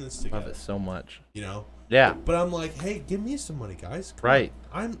 We're in this together. Love it so much. You know? Yeah. But I'm like, hey, give me some money, guys. Come right.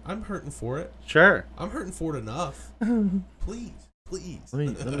 on. I'm hurting for it. Sure. I'm hurting for it enough. Please. Let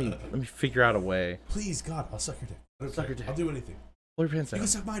me figure out a way. Please, God, I'll suck your dick. I'll do anything. Pull your pants out. You can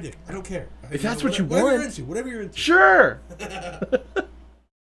suck my dick. I don't care. If that's what you want. Whatever you're into. Sure.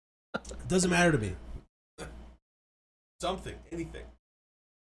 Doesn't matter to me. Something. Anything.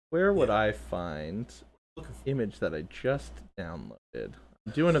 Where would I find image that I just downloaded?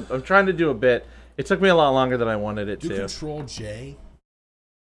 I'm trying to do a bit. It took me a lot longer than I wanted it to. Do Control J.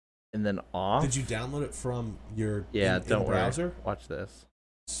 And then off. Did you download it from your don't browser? Worry. Watch this.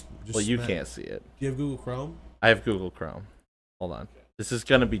 Well, you can't see it. Do you have Google Chrome? I have Google Chrome. Hold on. This is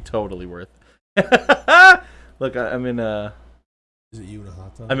gonna be totally worth. Look, I'm in a. Is it you in a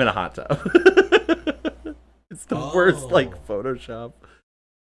hot tub? I'm in a hot tub. It's the worst, like Photoshop.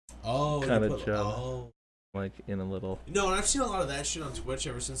 Kind of job. Like in a little. No, and I've seen a lot of that shit on Twitch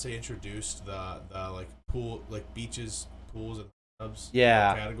ever since they introduced the like pool, like beaches, pools, and tubs.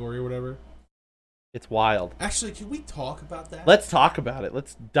 Yeah. Category or whatever. It's wild. Actually, can we talk about that? Let's talk about it.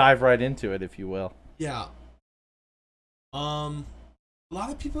 Let's dive right into it, if you will. Yeah. A lot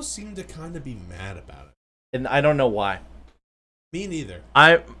of people seem to kind of be mad about it. And I don't know why. Me neither.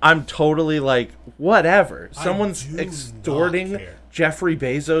 I'm totally like, whatever. Someone's extorting Jeffrey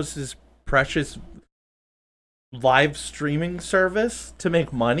Bezos' precious live streaming service to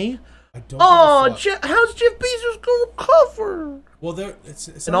make money. I don't. Oh, how's Jeff Bezos gonna recover? Well,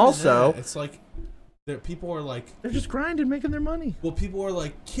 it's and also it's like people are like... They're just grinding, making their money. Well, people are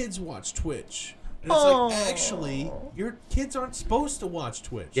like, kids watch Twitch. And it's like, actually, your kids aren't supposed to watch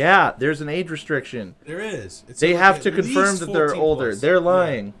Twitch. Yeah, there's an age restriction. There is. They have to confirm that they're older. Plus. They're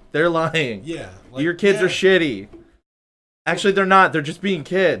lying. Yeah. They're lying. Yeah. Like, your kids are shitty. Actually, they're not. They're just being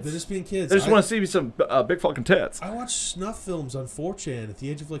kids. They're just being kids. They just want to see some big fucking tits. I watched snuff films on 4chan at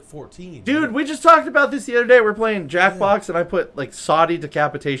the age of like 14. Dude, we just talked about this the other day. We're playing Jackbox, and I put like Saudi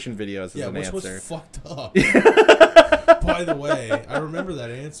decapitation videos as an answer. Which was fucked up. By the way, I remember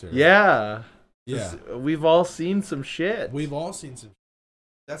that answer. Yeah. Yeah. We've all seen some shit. We've all seen some shit.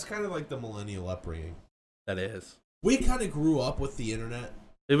 That's kind of like the millennial upbringing. That is. We kind of grew up with the internet.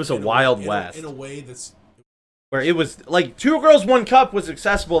 It was a wild west. In a way that's... Where it was like 2 Girls, 1 Cup was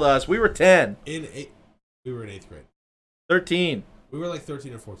accessible to us. We were 10. We were in 8th grade. 13. We were like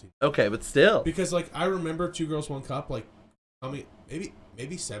 13 or 14. Okay, but still. Because like I remember 2 Girls, 1 Cup, like, I mean,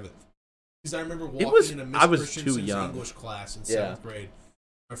 maybe 7th. Because I remember walking into Miss Christensen's English class in 7th grade.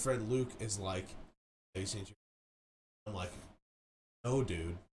 My friend Luke is like, have you seen you? I'm like, no,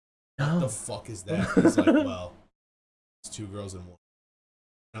 dude. What the fuck is that? He's like, well, it's 2 girls and 1.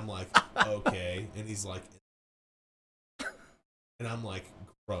 And I'm like, okay. And he's like, and I'm like,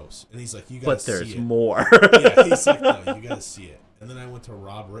 gross. And he's like, you gotta see it. But there's more. Yeah, he's like, no, you gotta see it. And then I went to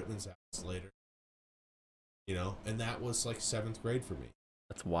Rob Rittman's house later. You know, and that was like 7th grade for me.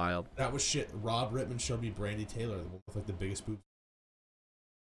 That's wild. That was shit. Rob Rittman showed me Brandy Taylor, the one with like the biggest boobs.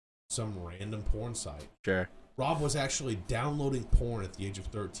 Some random porn site. Sure. Rob was actually downloading porn at the age of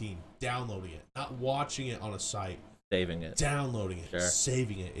 13. Downloading it. Not watching it on a site. Saving it. Downloading it. Sure.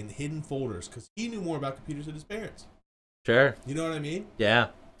 Saving it in hidden folders. Because he knew more about computers than his parents. Sure. You know what I mean? Yeah.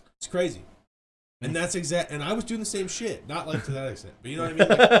 It's crazy. And that's and I was doing the same shit. Not like to that extent. But you know what I mean?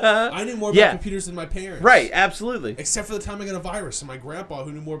 Like, I knew more about computers than my parents. Right, absolutely. Except for the time I got a virus. And my grandpa,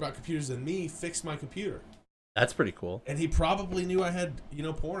 who knew more about computers than me, fixed my computer. That's pretty cool. And he probably knew I had,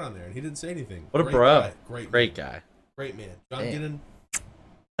 porn on there, and he didn't say anything. What a bro. Guy. Great guy. Great man. John Ginnon.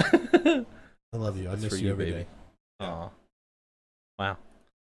 I love you. I miss you every day. Aw. Wow.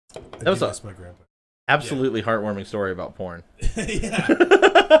 That was my grandpa. Absolutely heartwarming story about porn. Yeah.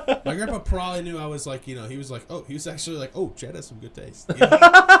 My grandpa probably knew I was like, he was like, he was actually like, Jed has some good taste.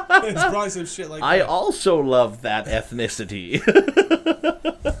 It's probably some shit like that. I also love that ethnicity.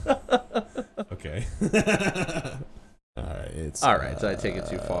 Okay. All right. So I take it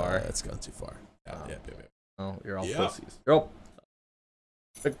too far. It's gone too far. Yeah. Oh, you're all pussies. You're all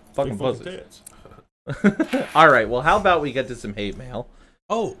big fucking pussies. All right. Well, how about we get to some hate mail?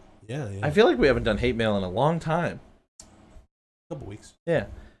 Oh, yeah. I feel like we haven't done hate mail in a long time. A couple weeks. Yeah.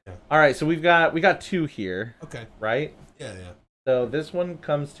 All right. So we got 2 here. Okay. Right? Yeah. So this one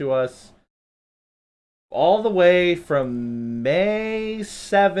comes to us all the way from May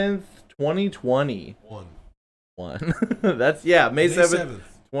 7th, 2020. One. That's May 7th,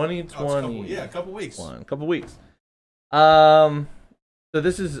 2020. A couple weeks. Couple weeks. So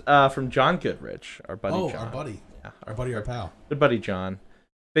this is from John Goodrich, our buddy. John. Our buddy. Yeah, our buddy, our pal. Good buddy John.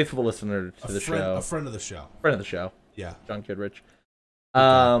 Faithful listener to the show. A friend of the show. Friend of the show. Yeah. John Goodrich.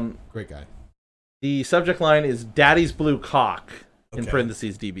 Great guy. The subject line is Daddy's Blue Cock, in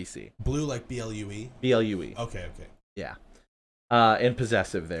parentheses DBC. Blue like BLUE? BLUE. Okay. Yeah. And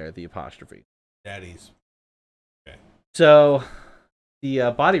possessive there, the apostrophe. Daddy's. Okay. So,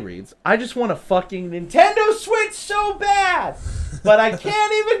 the body reads, I just want a fucking Nintendo Switch so bad, but I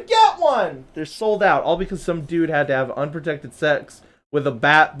can't even get one. They're sold out, all because some dude had to have unprotected sex with a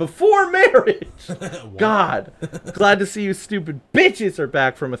bat before marriage. God. Glad to see you stupid bitches are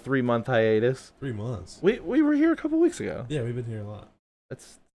back from a 3-month hiatus. 3 months? We were here a couple weeks ago. Yeah, we've been here a lot.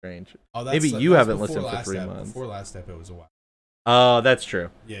 That's strange. Maybe you haven't listened for 3 months. Before last step, it was a while. Oh, that's true.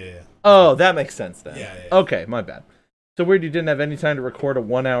 Yeah. Oh, that makes sense then. Yeah. Okay, my bad. So weird you didn't have any time to record a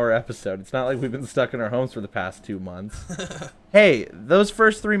 1-hour episode. It's not like we've been stuck in our homes for the past 2 months. Hey, those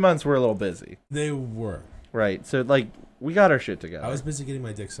first 3 months were a little busy. They were. Right. So, we got our shit together. I was busy getting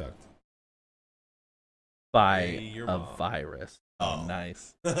my dick sucked. By a virus. Oh,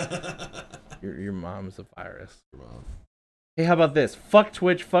 nice. Your mom's a virus. Your mom. Hey, how about this? Fuck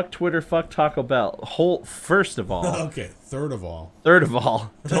Twitch, fuck Twitter, fuck Taco Bell. First of all. Okay, third of all,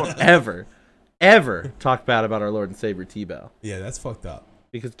 don't ever talk bad about our Lord and Savior T-Bell. Yeah, that's fucked up.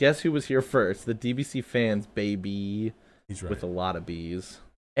 Because guess who was here first? The DBC fans, baby. He's right. With a lot of B's.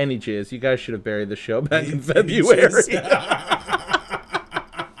 Any jizz. You guys should have buried the show back in February.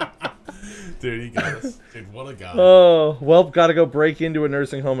 Dude, he got us. Dude, what a guy. Oh, well, gotta go break into a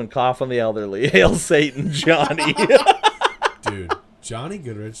nursing home and cough on the elderly. Hail Satan, Johnny. Dude, Johnny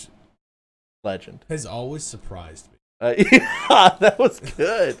Goodrich. Legend. Has always surprised me. Yeah, that was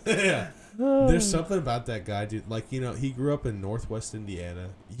good. Yeah. There's something about that guy, dude. Like, he grew up in Northwest Indiana.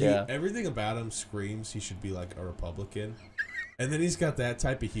 Everything about him screams he should be like a Republican. And then he's got that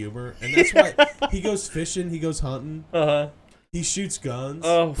type of humor. And that's why he goes fishing, he goes hunting. He shoots guns.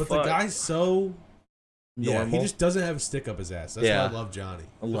 But the guy's so normal. He just doesn't have a stick up his ass. That's why I love Johnny.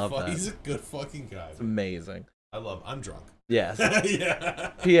 I love that. He's a good fucking guy. It's amazing. I'm drunk. Yes.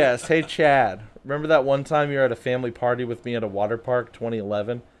 Yeah. P.S. Hey, Chad. Remember that one time you were at a family party with me at a water park,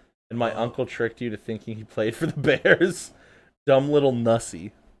 2011, and my uncle tricked you to thinking he played for the Bears? Dumb little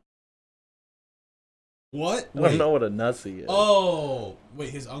nussy. What? I don't know what a nussy is. Oh, wait,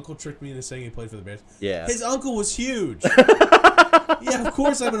 his uncle tricked me into saying he played for the Bears? Yeah. His uncle was huge. Yeah, of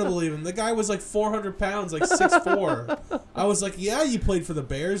course I'm going to believe him. The guy was like 400 pounds, like 6'4". I was like, yeah, you played for the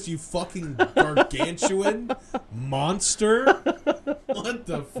Bears, you fucking gargantuan monster. What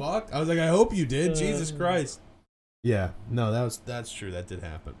the fuck? I was like, I hope you did. Jesus Christ. Yeah, no, that's true. That did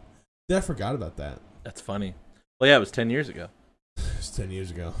happen. I forgot about that. That's funny. Well, yeah, it was 10 years ago. It was 10 years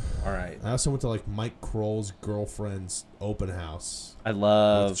ago. All right. I also went to like Mike Kroll's girlfriend's open house. I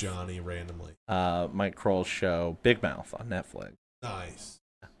love with Johnny randomly. Mike Kroll's show, Big Mouth, on Netflix. Nice.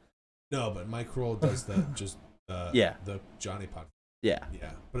 No, but Mike Kroll does the the Johnny podcast. Yeah.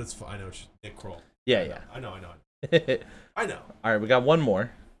 Yeah, but it's I know it's Nick Kroll. Yeah, I know. I know. All right, we got one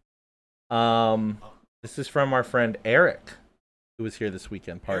more. This is from our friend Eric, who was here this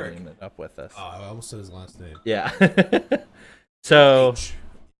weekend partying it up with us. Oh, I almost said his last name. Yeah. So,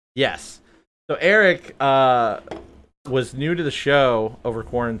 yes. So Eric was new to the show over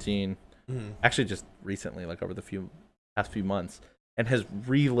quarantine. Actually, just recently, like over the past few months, and has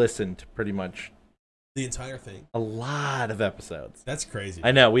re-listened pretty much the entire thing. A lot of episodes. That's crazy.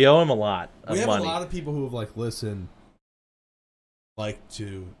 I know. We owe him a lot of money. We have a lot of people who have like listened, like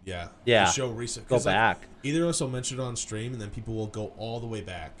to the show recently. Go back. Either of us will mention it on stream, and then people will go all the way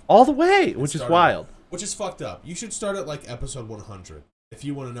back. All the way, which is wild. Which is fucked up. You should start at like episode 100 if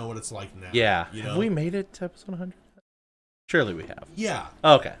you want to know what it's like now. Yeah. Have we made it to episode 100? Surely we have. Yeah.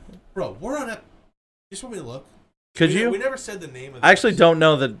 Okay. Bro, we're on just want me to look. Could you? We never said the name of the I actually don't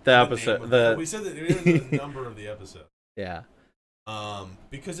know the episode. We said the number of the episode. Yeah.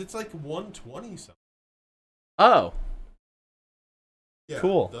 Because it's like 120 something. Oh. Yeah.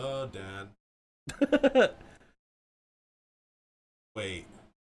 Cool. The dad. Wait.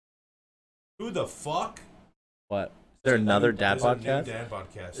 Who the fuck? What? Is there another dad podcast? A new dad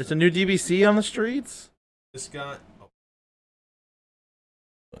podcast. It's a new DBC on the streets? This guy.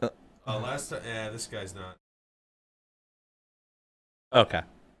 Last time. Yeah, this guy's not. Okay.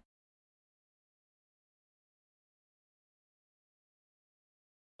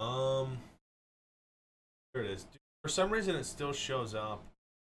 Here it is. For some reason, it still shows up.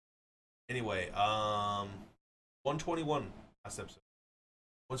 Anyway, 121 last episode.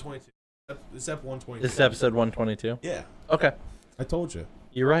 122. This is episode 122. This is episode 122? Yeah. Okay. I told you.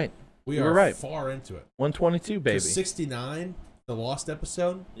 You're right. We are right. Far into it. 122, baby. 69, the lost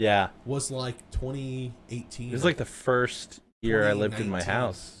episode. Yeah. Was like 2018. It was like the first year I lived in my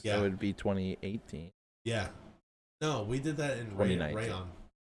house. Yeah. So it would be 2018. Yeah. No, we did that in Rayon.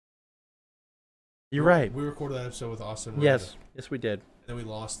 You're right. We recorded that episode with Austin. Yes. Yes, we did. And then we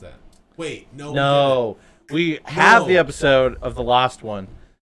lost that. Wait, no. No. We have the episode of the lost one.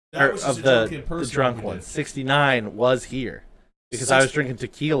 That was of the drunk one. 69 was here. Because I was drinking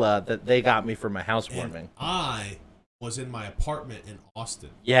tequila that they got me for my housewarming. I was in my apartment in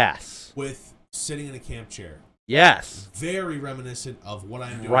Austin. Yes. With sitting in a camp chair. Yes. Very reminiscent of what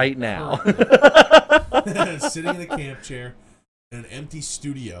I'm doing right now. Sitting in a camp chair in an empty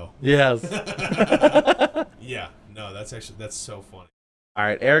studio. Yes. Yeah. No, that's so funny. All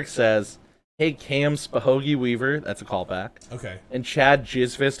right. Eric says, hey, Cam Spahogi Weaver. That's a callback. Okay. And Chad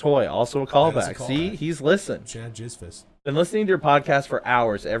Jizzfist Hoy. Also a callback. See? He's listened. Chad Jizzfist. Been listening to your podcast for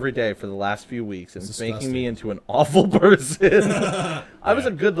hours every day for the last few weeks, and it's making me into an awful person. I was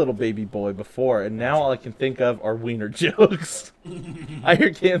a good little baby boy before, and now all I can think of are wiener jokes. I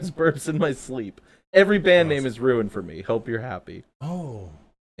hear Cam's burps in my sleep. Every band name is ruined for me. Hope you're happy. Oh.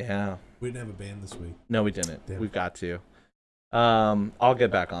 Yeah. We didn't have a band this week. No, we didn't. Damn. We've got to. I'll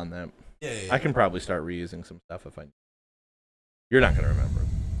get back on that. Yeah. I can probably start reusing some stuff if I... You're not going to remember.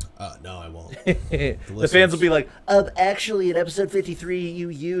 No, I won't. The fans will be like, actually, in episode 53, you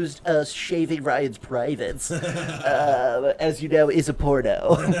used Shaving Ryan's Privates. As you know, is a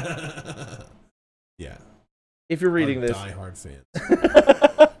porno. Yeah. If you're reading this... Die Hard fans.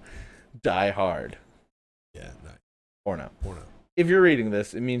 Die Hard. Yeah, nice. Porno. if you're reading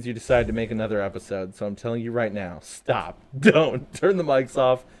this, it means you decided to make another episode. So I'm telling you right now, stop. Don't. Turn the mics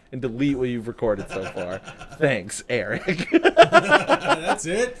off and delete what you've recorded so far. Thanks, Eric. That's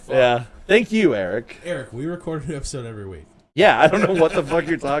it? Fuck. Yeah. Thank you, Eric. Eric, we record an episode every week. Yeah, I don't know what the fuck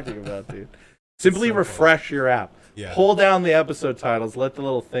you're talking about, dude. Simply So refresh your app. Yeah. Pull down the episode titles. Let the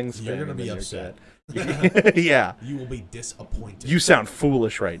little thing spin. You're going to and be then upset. good. Yeah. You will be disappointed. You sound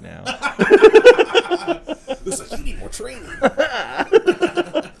foolish right now. Looks like you need more training.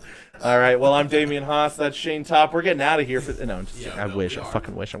 All right. Well, I'm Damian Haas. That's Shane Top. We're getting out of here. No, I'm just Yeah, kidding. I no, wish. we I are.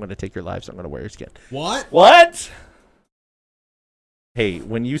 fucking wish. I'm going to take your lives. I'm going to wear your skin. What? What? Hey,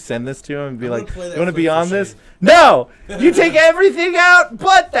 when you send this to him and be I'm like, gonna play you that want to clip be for on Shane. this? No! You take everything out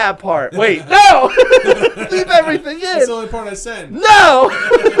but that part. Wait, no! Leave everything in. That's the only part I send. No!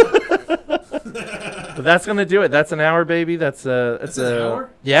 But that's going to do it. That's an hour, baby. That's an hour?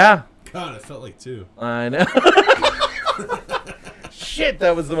 Yeah. God, it felt like 2. I know. Shit,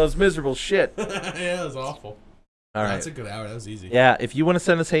 that was the most miserable shit. Yeah, it was awful. All right. That's a good hour. That was easy. Yeah, if you want to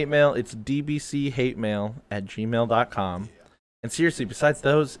send us hate mail, it's dbchatemail@gmail.com. And seriously, besides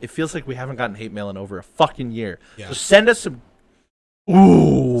those, it feels like we haven't gotten hate mail in over a fucking year. Yeah. So send us some.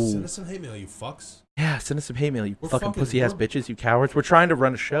 Ooh. Send us some hate mail, you fucks. Yeah, send us some hate mail, you We're fucking fucking- pussy ass we're- bitches, you cowards. We're trying to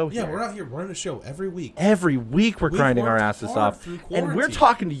run a show Yeah, here. we're out here running a show every week. Every week we're We've grinding our worked asses hard off. through And we're quarantine.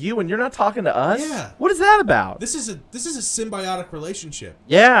 talking to you and you're not talking to us? Yeah. What is that about? This is a symbiotic relationship.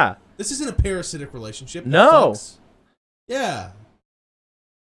 Yeah. This isn't a parasitic relationship. you No. fucks. Yeah.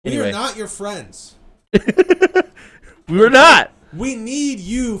 We Anyway. are not your friends. We're not. We need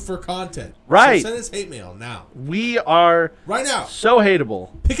you for content. Right. So send us hate mail now. We are Right now. so hateable.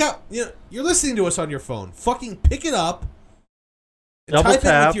 Pick up. You're listening to us on your phone. Fucking pick it up. And Double type in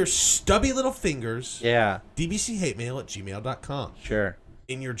tap. with your stubby little fingers. Yeah, dbchatemail@gmail.com sure.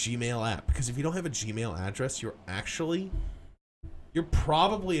 in your Gmail app. Because if you don't have a Gmail address, you're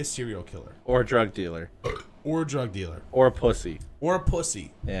probably a serial killer Or a drug dealer. or a drug dealer Or a pussy. or a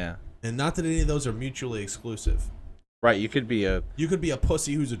pussy. Yeah. And not that any of those are mutually exclusive. Right, you could be a... You could be a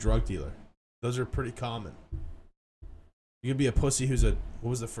pussy who's a drug dealer. Those are pretty common. You could be a pussy who's a...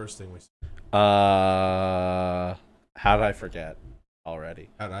 What was the first thing we said? How did I forget already?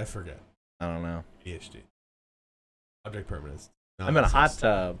 How did I forget? I don't know. ADHD. Object permanence. I'm in a hot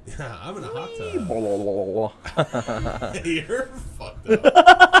tub. Yeah, I'm in a hot tub. Where You're fucked up.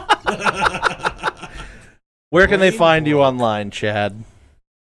 can they Brain find you broke. online, Chad?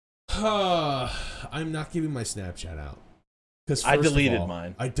 I'm not giving my Snapchat out. Because I deleted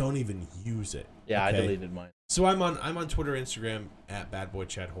mine. I don't even use it. Yeah, okay? I deleted mine. So I'm on Twitter, Instagram at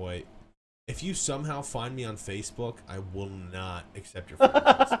BadBoyChadHoy. If you somehow find me on Facebook, I will not accept your friend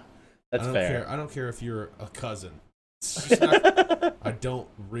request. That's fair. I don't care if you're a cousin. It's just not, I don't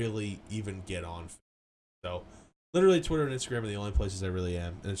really even get on. So literally Twitter and Instagram are the only places I really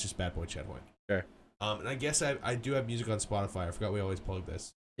am, and it's just BadBoyChadHoy. Sure. And I guess I do have music on Spotify. I forgot we always plug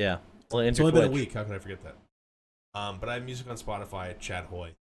this. Yeah. Well, It's only been a Twitch. week. How could I forget that? But I have music on Spotify at Chad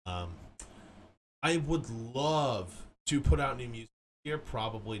Hoy. I would love to put out new music here.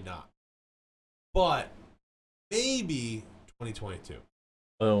 Probably not. But maybe 2022.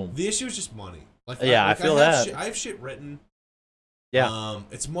 Boom. The issue is just money. Like, Yeah, I feel that. I have shit written. Yeah.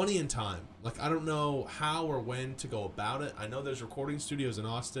 It's money and time. Like, I don't know how or when to go about it. I know there's recording studios in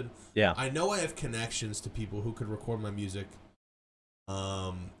Austin. Yeah. I know I have connections to people who could record my music.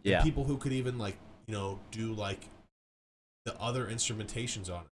 And Yeah. people who could even do like the other instrumentations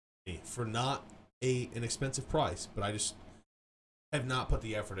on it for not an expensive price. But I just have not put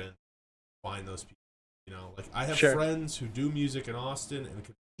the effort in to find those people. Like I have Sure. friends who do music in Austin and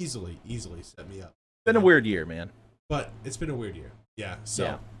could easily set me up. Been a weird year, man. But it's been a weird year. Yeah. So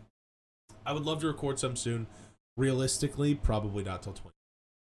Yeah. I would love to record some soon. Realistically, probably not till 20.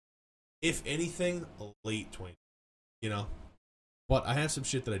 If anything, late 20. But I have some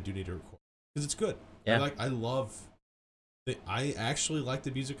shit that I do need to record because it's good. Yeah. I love. I actually like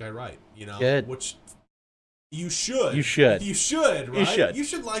the music I write. Good. Which you should. You should. You should. Right? You should. You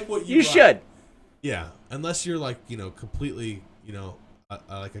should like what you. You write. should. Yeah. Unless you're completely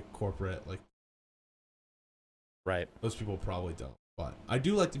like a corporate Right. Most people probably don't. But I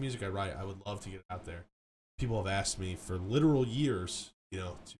do like the music I write. I would love to get it out there. People have asked me for literal years, to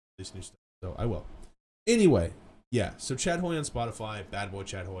release new stuff. So I will. Anyway, yeah. So Chad Hoy on Spotify, Bad Boy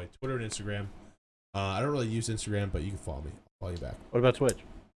Chad Hoy, Twitter and Instagram. I don't really use Instagram, but you can follow me. I'll follow you back. What about Twitch?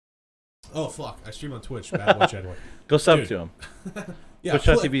 Oh, fuck. I stream on Twitch, Bad Boy Chad Hoy. Go sub Dude. to him. Yeah,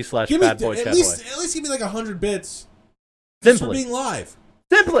 Twitch.tv/badboychadboy. at least give me like 100 bits. Just for Simply. being live.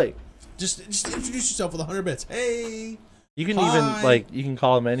 Simply. Just introduce yourself with 100 bits. Hey. You can Hi. even you can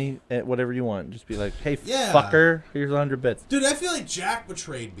call him whatever you want. Just be like, hey, Yeah. fucker, here's 100 bits. Dude, I feel like Jack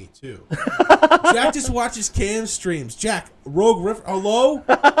betrayed me too. Jack just watches Cam streams. Jack, Rogue Riff, hello?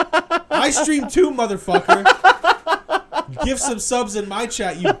 I stream too, motherfucker. Give some subs in my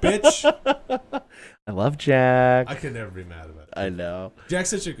chat, you bitch. I love Jack. I can never be mad about it. I know.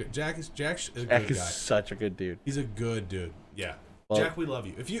 Jack's such a good. Jack is a good Jack is guy. such a good dude. He's a good dude. Yeah. Well, Jack, we love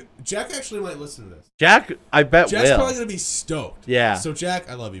you. Jack actually might listen to this. Jack, I bet Jack's will. probably gonna be stoked. Yeah. So Jack,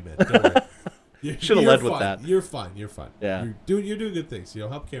 I love you, man. Don't worry. Should have led with that. You're fine. You're fine. Yeah. You're doing good things.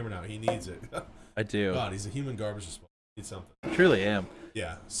 Help Cameron out. He needs it. I do. God, he's a human garbage disposal. He needs something. I truly am.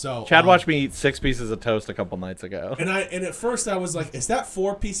 Yeah. So Chad watched me eat 6 pieces of toast a couple nights ago. And at first I was like, is that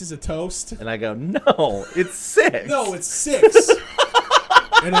 4 pieces of toast? And I go, no, it's 6. No, it's 6.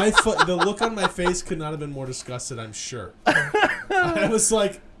 And the look on my face could not have been more disgusted, I'm sure. I was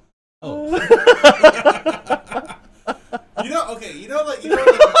like, oh. No, hear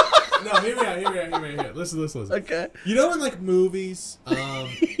me out. Listen. Okay. You know in like movies,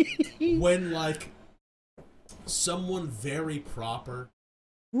 when like someone very proper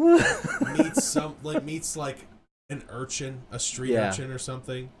meets like an urchin, a street urchin or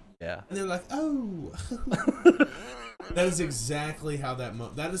something. Yeah. And they're like, oh. That is exactly how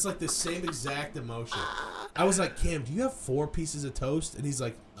that is like the same exact emotion. I was like, Cam, do you have 4 pieces of toast? And he's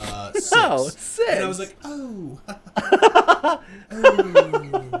like, 6. No, 6. And I was like, oh.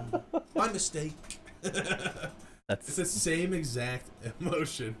 Oh. My mistake. It's the same exact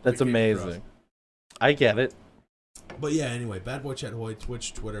emotion. That's amazing. I get it. But yeah, anyway, Bad Boy Chad Hoy,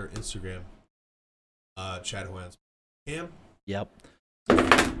 Twitch, Twitter, Instagram. Chad Hoy on Cam? Yep.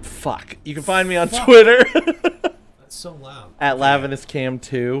 Fuck. You can find me on Twitter. That's so loud. At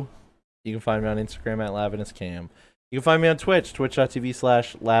LavinusCam2. You can find me on Instagram at LavinusCam. You can find me on Twitch,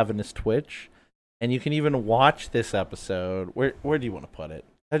 twitch.tv/LavinusTwitch. And you can even watch this episode. Where do you want to put it?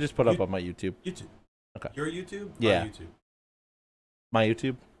 I just put up on my YouTube. YouTube. Okay. Your YouTube? Yeah. My YouTube. My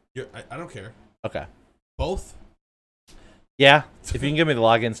YouTube? I don't care. Okay. Both? Yeah. If you can give me the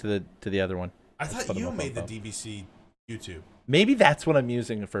logins to the other one. I thought you made the DBC YouTube. Maybe that's what I'm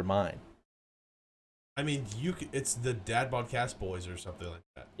using for mine. I mean, it's the Dad Podcast Boys or something like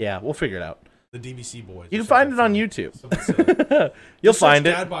that. Yeah, we'll figure it out. The DBC Boys. You can find it on YouTube. You'll just find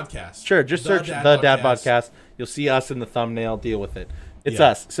it. Dad Podcast. Sure, just search the Dad Podcast. You'll see us in the thumbnail. Deal with it. It's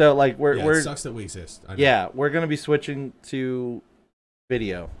us. So like we're it sucks that we exist. I know. Yeah, we're gonna be switching to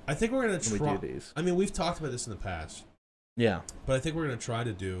video. I think we're gonna try. We do these. I mean, we've talked about this in the past. Yeah, but I think we're gonna try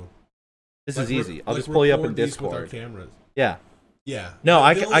to do. This is easy. I'll just pull you up in Discord. With our cameras. Yeah. Yeah. No,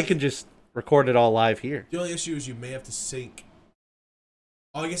 I can just record it all live here. The only issue is you may have to sync.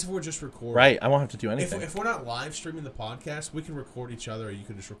 Oh, I guess if we're just recording. Right, I won't have to do anything. If we're not live streaming the podcast, we can record each other, or you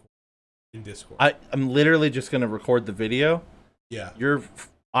can just record in Discord. I'm literally just gonna record the video. Yeah. Your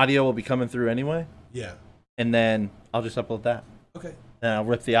audio will be coming through anyway. Yeah. And then I'll just upload that. Okay. And I'll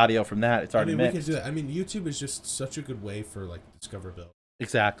rip the audio from that. It's already mixed. We can do that. I mean, YouTube is just such a good way for like discoverability.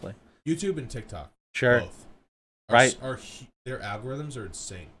 Exactly. YouTube and TikTok. Sure. Both. Right. Their algorithms are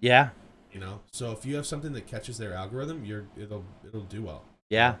insane. Yeah. You know, so if you have something that catches their algorithm, it'll do well.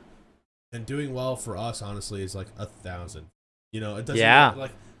 Yeah. And doing well for us, honestly, is like 1,000. You know, it doesn't. Yeah.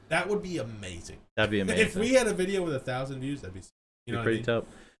 Like that would be amazing. That'd be amazing. If we had a video with 1,000 views, that'd be. You know, pretty dope.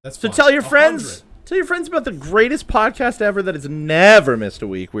 That's so fun. tell your 100. friends. Tell your friends about the greatest podcast ever that has never missed a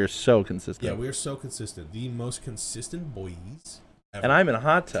week. We're so consistent. Yeah, we're so consistent. The most consistent boys ever. And I'm in a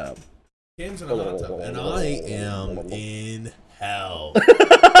hot tub. Cam's in a hot tub, and I am in hell.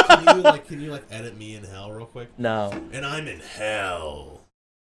 Can you edit me in hell real quick? No. And I'm in hell.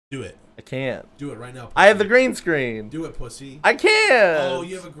 Do it. I can't. Do it right now. Pussy. I have the green screen. Do it, pussy. I can't. Oh,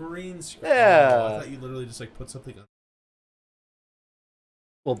 you have a green screen. Yeah. Oh, I thought you literally just put something on.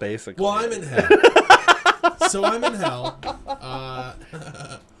 Well, basically. Well, I'm in hell. So I'm in hell.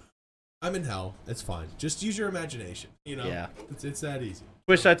 I'm in hell. It's fine. Just use your imagination. You know? Yeah. It's that easy.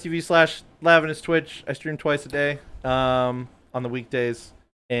 Twitch.tv/LavinusTwitch. I stream twice a day on the weekdays.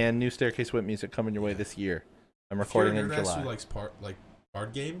 And new Staircase Whip music coming your way this year. I'm recording in July. Who likes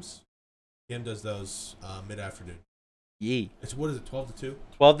card games? Cam does those mid-afternoon. Yee. What is it, 12 to 2?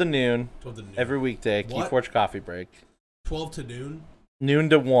 12 to noon. 12 to noon. Every weekday. Keyforge coffee break. 12 to noon? Noon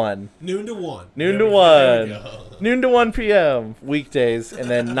to 1. Noon to 1. Noon to 1. Noon to 1 p.m. weekdays, and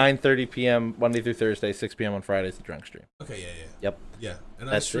then 9:30 p.m. Monday through Thursday, 6 p.m. on Fridays, the drunk stream. Okay, yeah. Yep. Yeah, and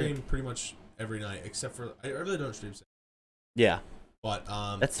That's I stream pretty much every night, except for I really don't stream. Yeah. But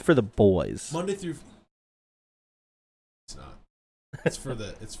that's for the boys. Monday through. It's not. It's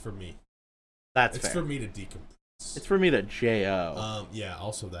for me. That's it's fair. for me to decompress. It's for me to J.O. Yeah,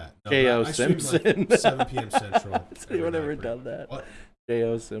 also that. No, J.O. I stream, Simpson. like, 7 p.m. Central. Has anyone ever done that? What?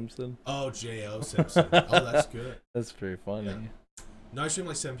 J.O. Simpson. Oh, J.O. Simpson. Oh, that's good. That's very funny. Yeah. No, I stream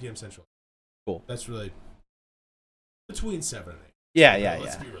like 7 p.m. Central. Cool. That's really between 7 and 8. Yeah, So, yeah,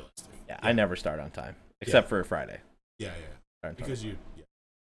 let's yeah. be realistic. Yeah, I never start on time except for Friday. Yeah. Because you. Yeah.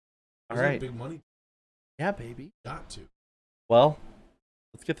 All right. Big money. Yeah, baby. Got to. Well,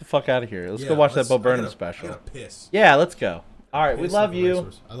 let's get the fuck out of here. Let's go watch that Bo Burnham special. I gotta piss. Yeah, let's go. All right, we love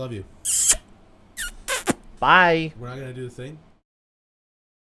you. I love you. Bye. We're not gonna do the thing.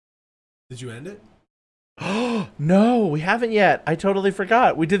 Did you end it? No, we haven't yet. I totally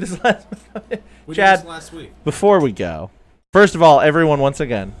forgot. We did this last week. We Chad, did this last week. Before we go, first of all, everyone, once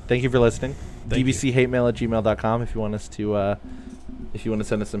again, thank you for listening. Thank you. dbchatemail@gmail.com if you want us to if you want to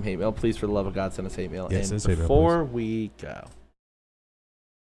send us some hate mail, please, for the love of God, send us hate mail. Yes, and hate mail, before we go,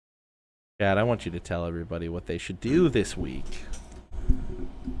 Chad, I want you to tell everybody what they should do this week.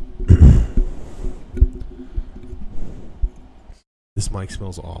 This mic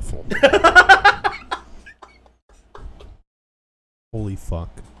smells awful. Holy fuck.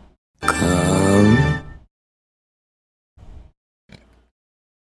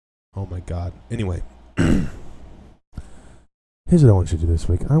 Oh my god. Anyway. Here's what I want you to do this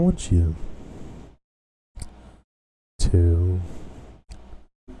week. I want you to...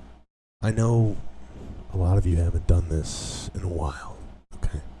 I know a lot of you haven't done this in a while.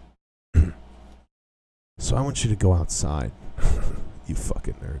 Okay. So I want you to go outside. You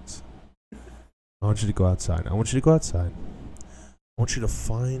fucking nerds. I want you to go outside. I want you to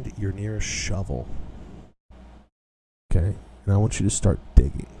find your nearest shovel. Okay? And I want you to start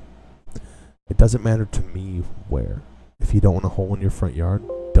digging. It doesn't matter to me where. If you don't want a hole in your front yard,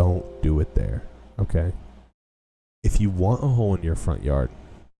 don't do it there. Okay? If you want a hole in your front yard,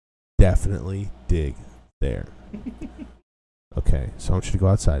 definitely dig there. Okay? So I want you to go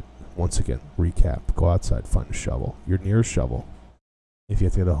outside. Once again, recap. Go outside, find a shovel. Your nearest shovel. If you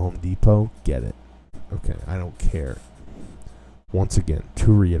have to go to Home Depot, get it. Okay? I don't care. Once again,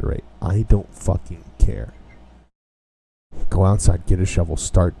 to reiterate, I don't fucking care. Go outside, get a shovel,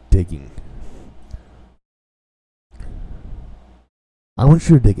 start digging. I want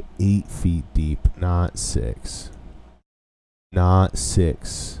you to dig 8 feet deep, not 6. Not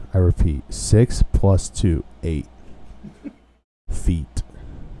 6. I repeat, 6 plus 2, 8 feet.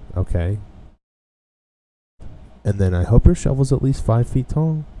 Okay? And then I hope your shovel's at least 5 feet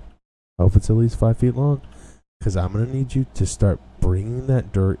tall. I hope it's at least 5 feet long. Because I'm going to need you to start bringing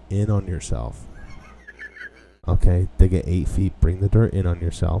that dirt in on yourself. Okay? Dig it 8 feet. Bring the dirt in on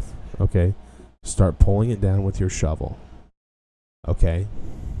yourself. Okay? Start pulling it down with your shovel. Okay?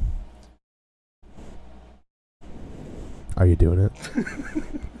 Are you doing it?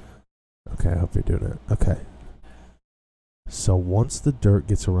 Okay, I hope you're doing it. Okay. So once the dirt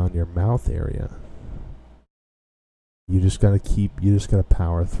gets around your mouth area, you just gotta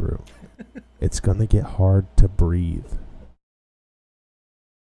power through. It's gonna get hard to breathe.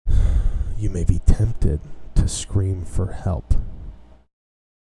 You may be tempted to scream for help.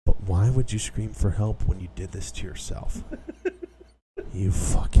 But why would you scream for help when you did this to yourself? You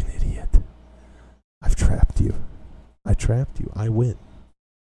fucking idiot. I've trapped you. I trapped you. I win.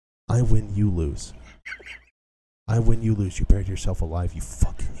 I win, you lose. I win, you lose. You buried yourself alive, you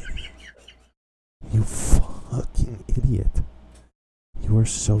fucking idiot. You fucking idiot. You are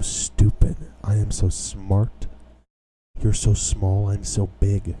so stupid. I am so smart. You're so small. I'm so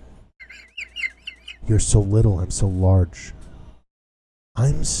big. You're so little. I'm so large.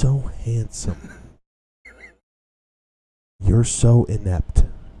 I'm so handsome. You're so inept.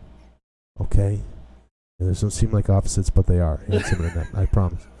 Okay? And those don't seem like opposites, but they are. Handsome and inept. I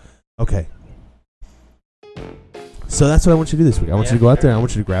promise. Okay. So that's what I want you to do this week. I want you to go out there. I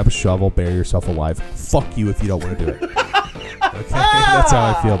want you to grab a shovel, bury yourself alive. Fuck you if you don't want to do it. Okay? That's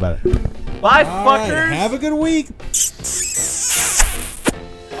how I feel about it. Bye, fuckers. Have a good week.